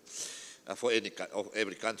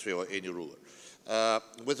every country or any ruler.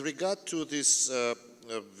 With regard to these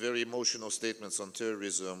very emotional statements on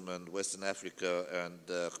terrorism and Western Africa and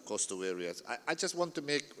coastal areas, I just want to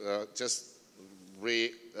make,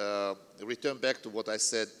 return back to what I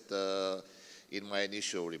said in my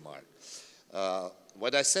initial remark.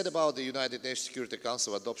 What I said about the United Nations Security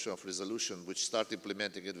Council adoption of resolution, which started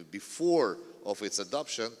implementing it before of its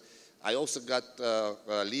adoption, I also got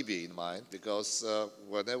Libya in mind, because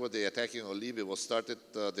whenever the attacking on Libya was started,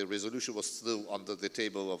 the resolution was still on the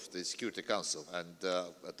table of the Security Council. And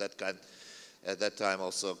at that time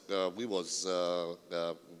also, we was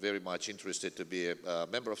very much interested to be a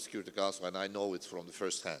member of Security Council, and I know it from the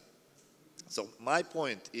first hand. So my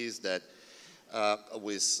point is that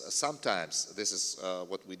sometimes this is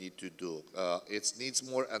what we need to do. It needs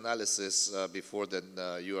more analysis before then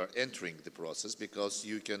you are entering the process, because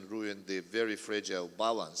you can ruin the very fragile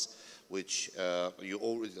balance which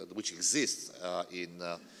exists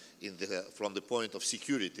from the point of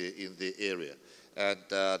security in the area. And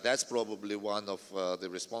that's probably one of the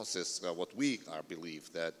responses, what we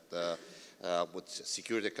believe, that what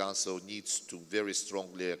Security Council needs to very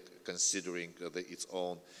strongly considering its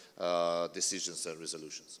own decisions and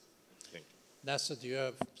resolutions. Thank you. Nasser, do you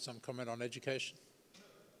have some comment on education?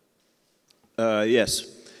 Yes.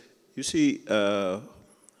 You see, our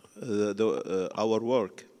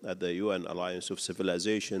work at the UN Alliance of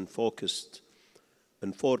Civilization focused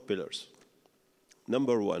on 4 pillars.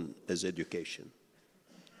 Number 1 is education.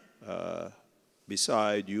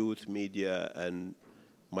 Beside youth, media, and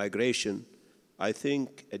migration, I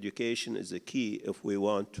think education is the key if we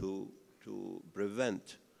want to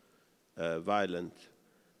prevent violent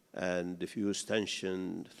and diffuse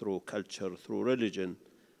tension through culture, through religion.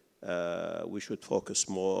 We should focus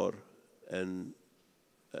more on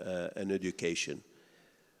education.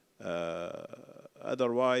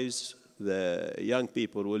 Otherwise, the young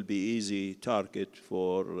people will be easy target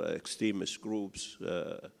for extremist groups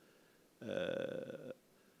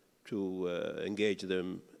to engage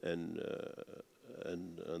them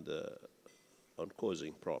on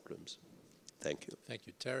causing problems. Thank you. Thank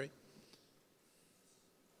you. Terry?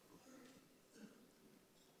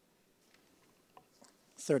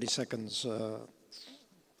 "30 seconds.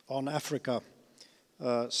 On Africa,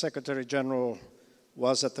 Secretary General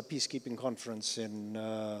was at the peacekeeping conference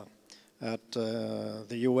at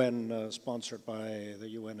the UN, sponsored by the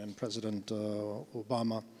UN and President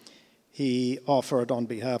Obama. He offered on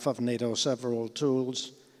behalf of NATO several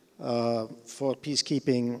tools for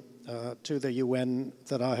peacekeeping to the UN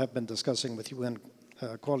that I have been discussing with UN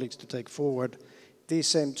colleagues to take forward. These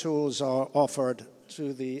same tools are offered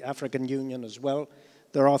to the African Union as well.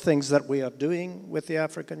 There are things that we are doing with the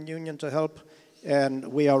African Union to help,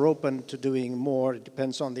 and we are open to doing more. It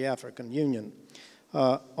depends on the African Union.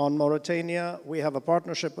 On Mauritania, we have a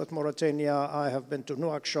partnership with Mauritania. I have been to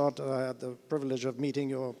Nouakchott. I had the privilege of meeting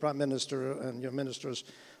your Prime Minister and your Ministers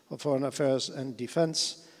of Foreign Affairs and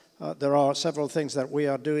Defense. There are several things that we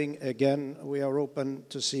are doing. Again, we are open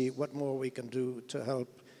to see what more we can do to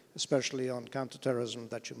help, especially on counterterrorism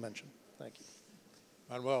that you mentioned. Thank you.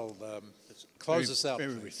 Manuel, close us out,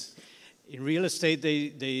 please. In real estate,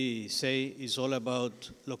 they say it's all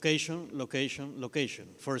about location, location, location.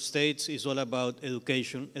 For states, it's all about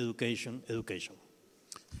education, education, education.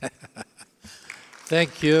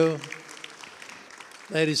 Thank you.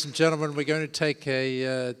 Ladies and gentlemen, we're going to take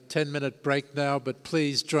a 10-minute break now, but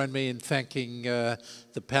please join me in thanking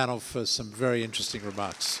the panel for some very interesting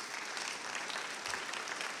remarks.